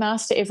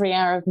master every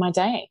hour of my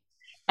day.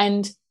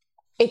 And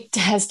it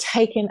has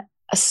taken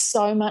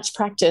so much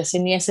practice.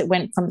 And yes, I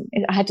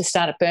had to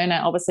start at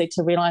burnout, obviously,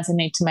 to realize I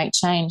need to make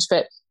change.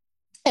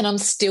 And I'm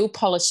still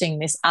polishing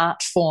this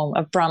art form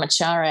of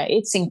Brahmacharya.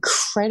 It's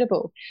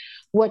incredible.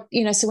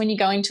 So when you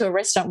go into a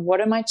restaurant,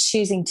 what am I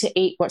choosing to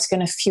eat? What's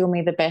going to fuel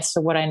me the best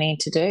for what I need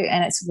to do?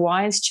 And it's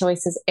wise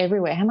choices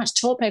everywhere. How much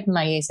toilet paper am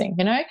I using?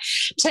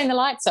 Turn the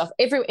lights off.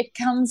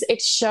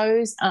 It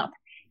shows up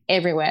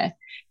everywhere.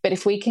 But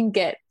if we can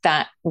get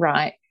that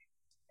right,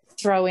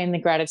 throw in the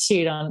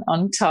gratitude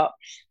on top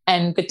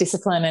and the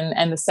discipline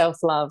and the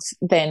self-love,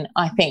 then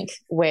I think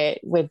we're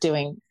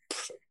doing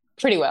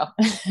pretty well.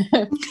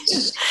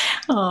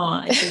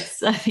 I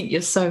think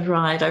you're so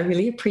right. I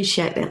really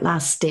appreciate that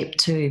last step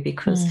too,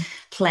 because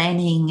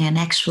planning and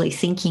actually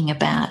thinking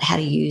about how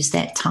to use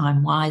that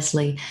time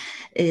wisely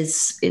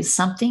is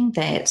something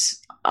that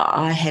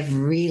I have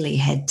really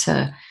had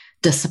to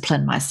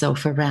discipline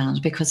myself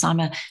around, because I'm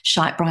a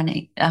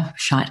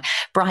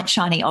bright,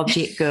 shiny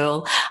object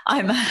girl.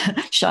 I'm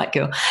a shite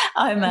girl.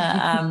 I'm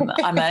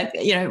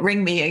a,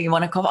 ring me, you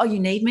want to call? Oh, you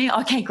need me?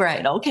 Okay,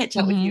 great. I'll catch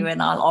up with you.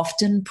 And I'll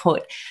often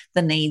put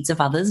the needs of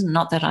others,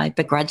 not that I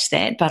begrudge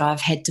that, but I've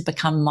had to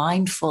become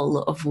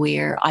mindful of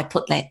where I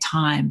put that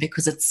time,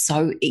 because it's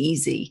so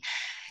easy.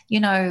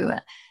 I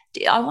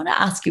want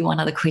to ask you one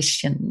other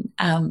question.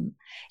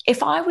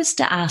 If I was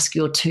to ask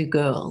your two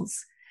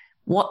girls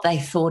what they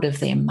thought of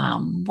their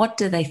mum, what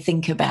do they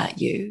think about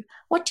you?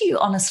 What do you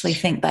honestly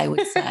think they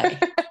would say?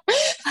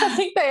 I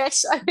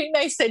think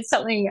they said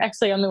something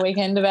actually on the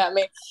weekend about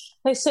me.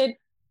 They said,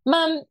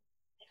 Mum,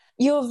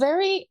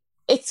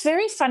 it's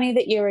very funny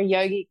that you're a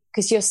yogi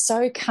because you're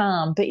so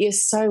calm, but you're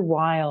so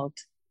wild.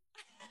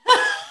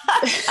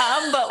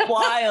 Calm but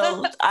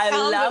wild. I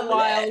love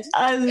that.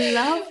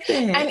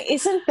 And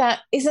isn't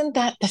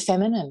that the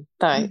feminine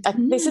though?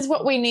 This is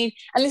what we need,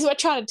 and this is what I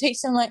try to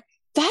teach them. Like,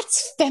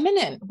 that's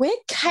feminine. We're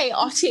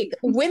chaotic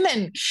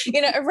women.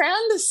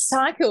 Around the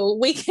cycle,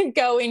 we can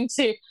go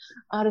into,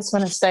 I just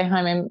want to stay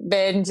home in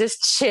bed and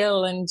just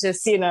chill and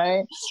just,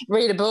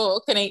 read a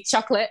book and eat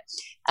chocolate.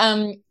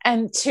 And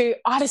I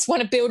just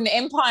want to build an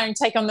empire and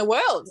take on the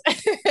world. And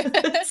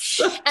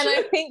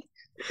I think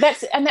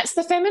that's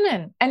the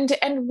feminine.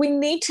 And we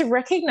need to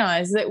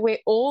recognize that we're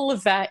all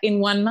of that in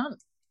 1 month.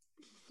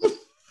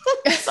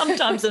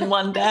 Sometimes in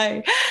one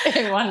day.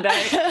 In 1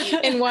 day.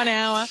 In 1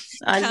 hour.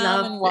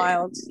 Calm and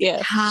wild.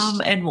 Yeah.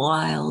 Calm and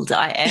wild.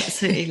 I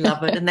absolutely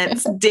love it. And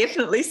that's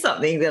definitely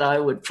something that I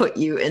would put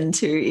you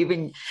into.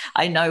 Even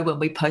I know when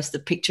we post the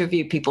picture of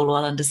you, people will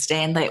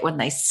understand that when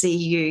they see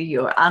you,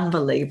 you're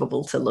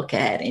unbelievable to look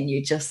at, and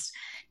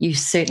You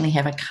certainly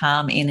have a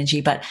calm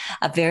energy, but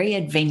a very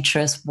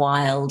adventurous,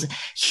 wild,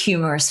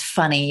 humorous,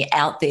 funny,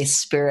 out there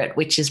spirit,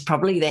 which is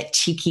probably that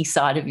cheeky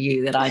side of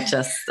you that I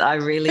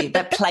really,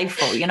 that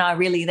playful,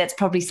 that's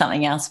probably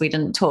something else we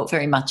didn't talk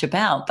very much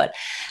about, but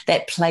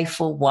that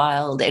playful,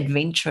 wild,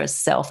 adventurous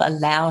self,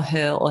 allow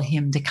her or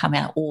him to come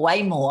out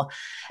way more.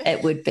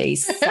 It would be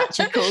such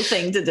a cool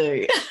thing to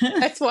do.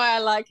 That's why I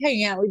like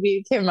hanging out with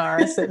you, Kim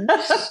Morrison.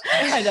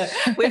 I know.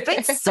 We've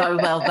been so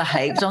well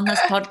behaved on this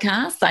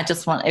podcast. I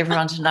just want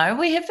everyone to know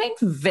we have been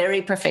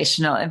very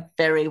professional and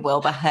very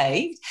well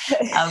behaved.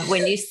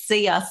 When you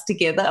see us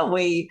together,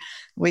 we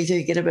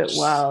do get a bit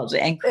wild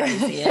and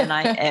crazy, and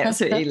I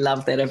absolutely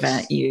love that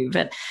about you.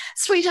 But,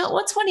 sweetheart,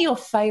 what's one of your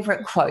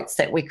favourite quotes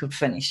that we could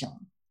finish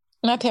on?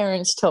 My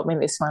parents taught me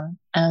this one.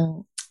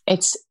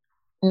 It's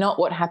not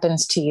what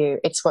happens to you,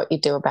 it's what you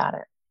do about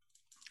it.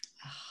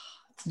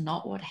 It's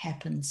not what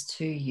happens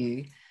to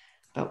you,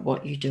 but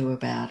what you do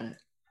about it.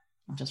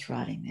 I'm just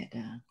writing that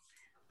down.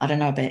 I don't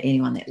know about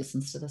anyone that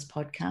listens to this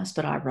podcast,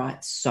 but I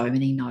write so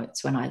many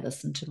notes when I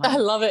listen to my I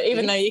love it,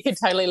 even though you could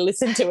totally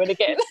listen to it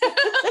again.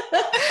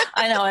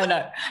 I know.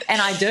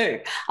 And I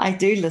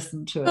do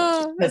listen to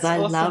it because I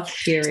love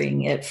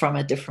hearing it from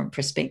a different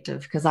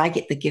perspective, because I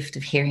get the gift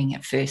of hearing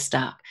it first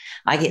up.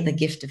 I get the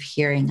gift of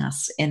hearing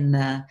us in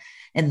the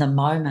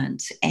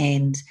moment.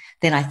 And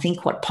then I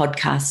think what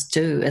podcasts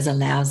do is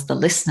allows the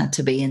listener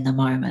to be in the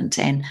moment.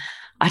 And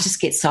I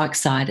just get so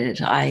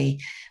excited. I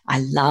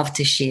love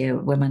to share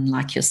women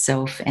like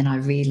yourself, and I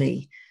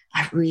really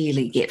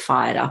get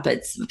fired up.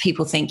 It's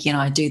people think,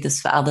 I do this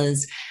for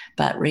others,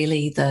 but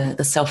really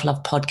the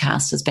Self-Love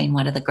podcast has been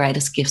one of the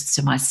greatest gifts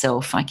to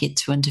myself. I get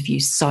to interview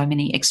so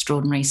many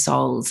extraordinary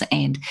souls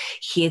and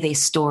hear their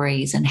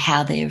stories and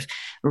how they've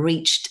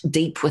reached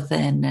deep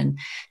within and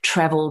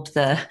traveled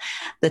the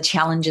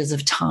challenges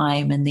of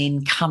time, and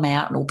then come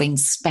out or been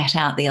spat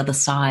out the other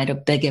side, a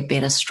bigger,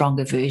 better,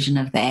 stronger version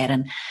of that.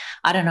 And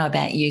I don't know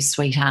about you,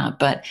 sweetheart,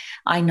 but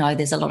I know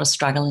there's a lot of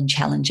struggle and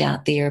challenge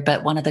out there.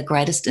 But one of the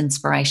greatest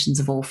inspirations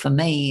of all for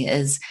me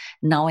is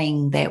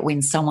knowing that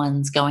when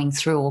someone's going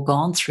through or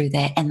gone through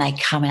that and they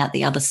come out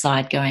the other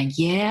side going,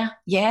 yeah,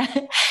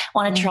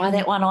 want to try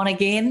that one on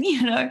again.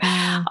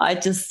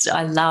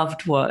 I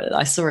loved what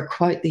I saw a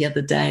quote the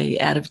other day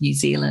out of New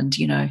Zealand,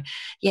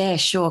 yeah,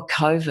 sure,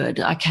 COVID,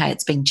 okay,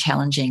 it's been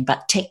challenging,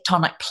 but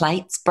tectonic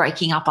plates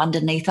breaking up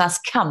underneath us,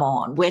 come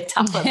on, we're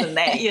tougher than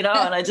that, and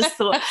I just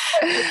thought,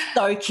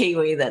 so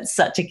Kiwi, that's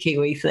such a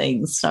Kiwi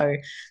thing. So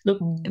look,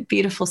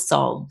 beautiful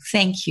soul,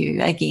 thank you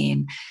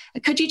again.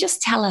 Could you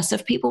just tell us,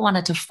 if people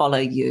wanted to follow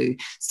you,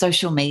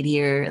 social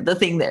media, the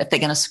thing that if they're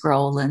going to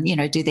scroll and,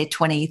 do their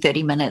 20,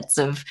 30 minutes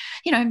of,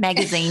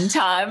 magazine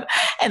time,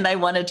 and they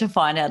wanted to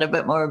find out a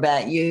bit more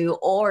about you,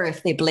 or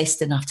if they're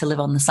blessed enough to live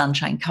on the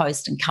Sunshine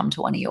Coast and come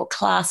to one of your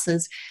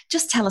classes,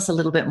 just tell us a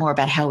little bit more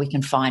about how we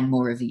can find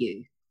more of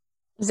you.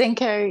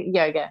 Zenko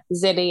Yoga,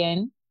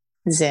 Z-E-N,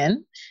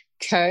 Zen,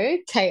 Ko,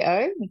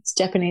 K-O, it's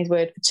a Japanese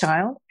word for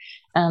child.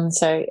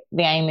 So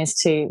the aim is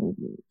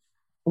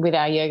with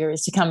our yoga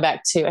is to come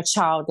back to a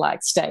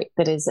childlike state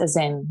that is a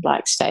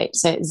Zen-like state.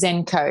 So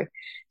Zenko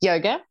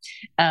Yoga.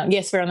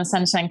 Yes, we're on the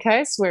Sunshine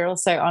Coast. We're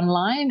also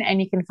online,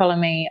 and you can follow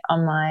me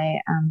on my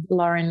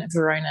Lauren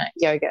Verona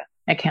Yoga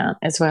account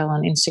as well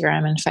on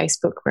Instagram and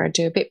Facebook, where I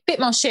do a bit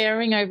more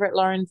sharing over at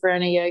Lauren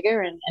Verona Yoga,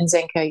 and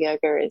Zenko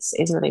Yoga is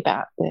really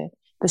about the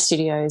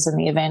studios and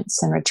the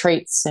events and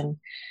retreats and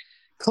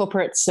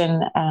corporates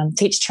and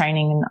teach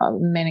training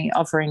and many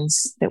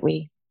offerings that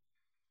we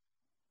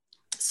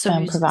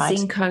provide.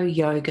 Zenko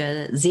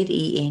Yoga,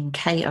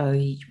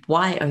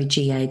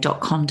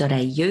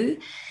 ZENKOYOGA.com.au,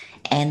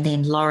 and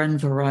then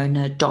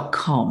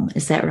laurenverona.com.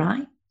 Is that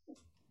right?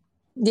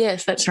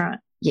 Yes, that's right.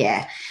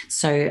 Yeah.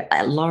 So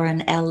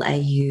Lauren,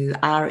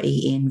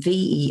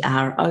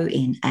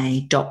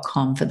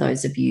 LaurenVerona.com for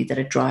those of you that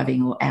are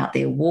driving or out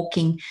there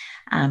walking.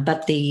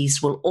 But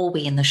these will all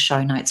be in the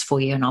show notes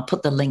for you. And I'll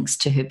put the links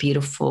to her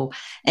beautiful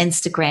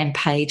Instagram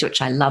page,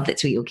 which I love.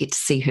 That's where you'll get to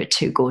see her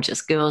two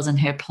gorgeous girls and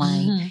her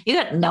playing. Mm-hmm. You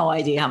got no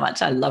idea how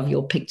much I love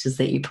your pictures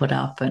that you put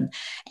up and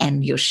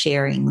your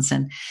sharings.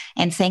 And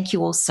thank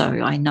you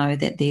also. I know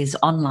that there's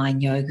online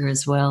yoga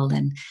as well.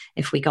 And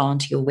if we go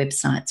onto your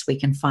websites, we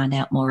can find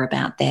out more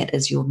about that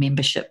as your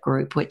membership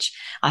group, which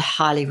I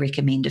highly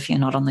recommend. If you're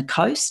not on the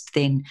coast,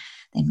 then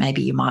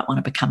maybe you might want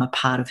to become a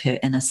part of her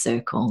inner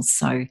circle.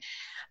 So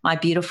my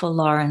beautiful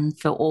Lauren,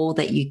 for all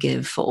that you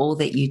give, for all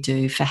that you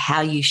do, for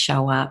how you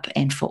show up,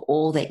 and for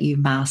all that you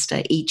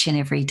master each and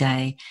every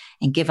day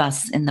and give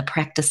us in the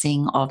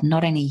practicing of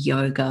not only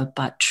yoga,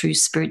 but true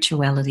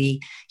spirituality,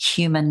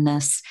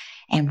 humanness,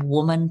 and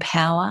woman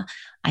power,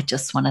 I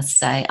just want to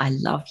say I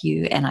love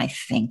you and I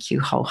thank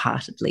you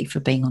wholeheartedly for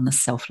being on the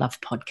Self-Love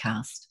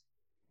podcast.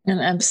 An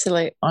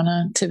absolute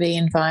honour to be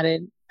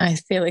invited. I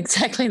feel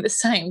exactly the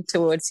same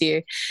towards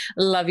you.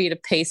 Love you to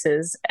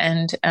pieces,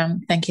 and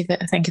thank you for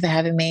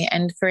having me.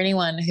 And for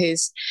anyone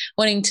who's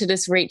wanting to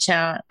just reach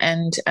out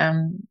and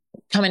come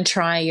and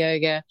try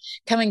yoga,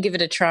 come and give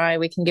it a try.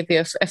 We can give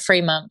you a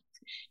free month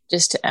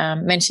just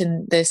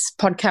mention this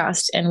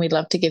podcast, and we'd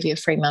love to give you a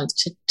free month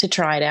to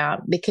try it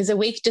out, because a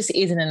week just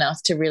isn't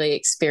enough to really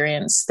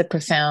experience the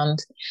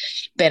profound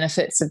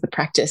benefits of the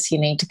practice. You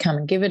need to come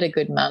and give it a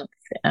good month,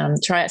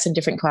 try out some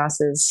different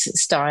classes,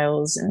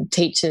 styles and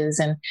teachers,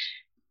 and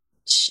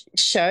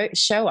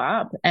show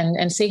up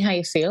and see how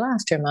you feel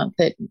after a month.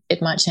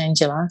 It might change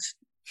your life.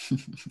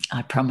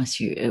 I promise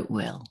you it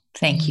will.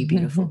 Thank you,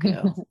 beautiful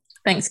girl.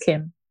 Thanks,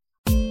 Kim.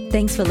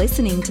 Thanks for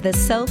listening to the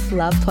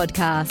Self-Love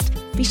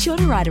Podcast. Be sure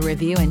to write a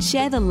review and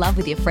share the love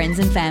with your friends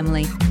and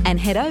family. And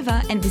head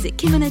over and visit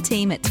Kim and her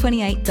team at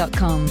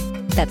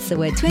 28.com. That's the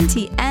word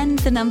 20 and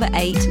the number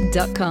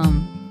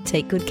 8.com.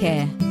 Take good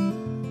care.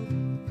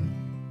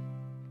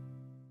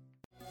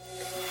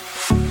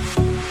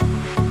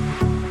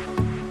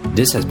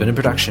 This has been a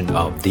production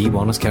of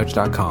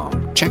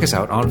TheWellnessCouch.com. Check us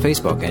out on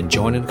Facebook and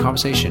join in the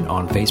conversation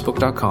on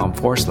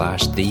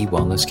Facebook.com/The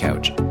Wellness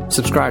Couch.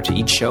 Subscribe to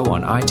each show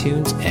on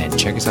iTunes and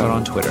check us out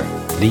on Twitter.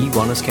 The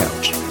Wellness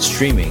Couch,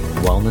 streaming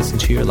wellness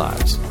into your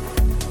lives.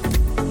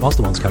 Whilst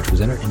the Wellness Couch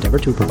presenter endeavor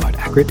to provide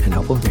accurate and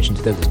helpful information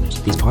to their listeners,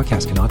 these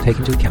podcasts cannot take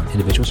into account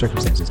individual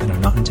circumstances and are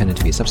not intended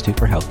to be a substitute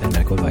for health and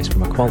medical advice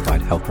from a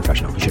qualified health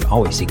professional. You should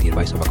always seek the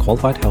advice of a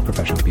qualified health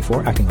professional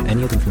before acting on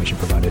any of the information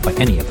provided by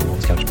any of the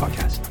Wellness Couch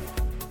podcasts.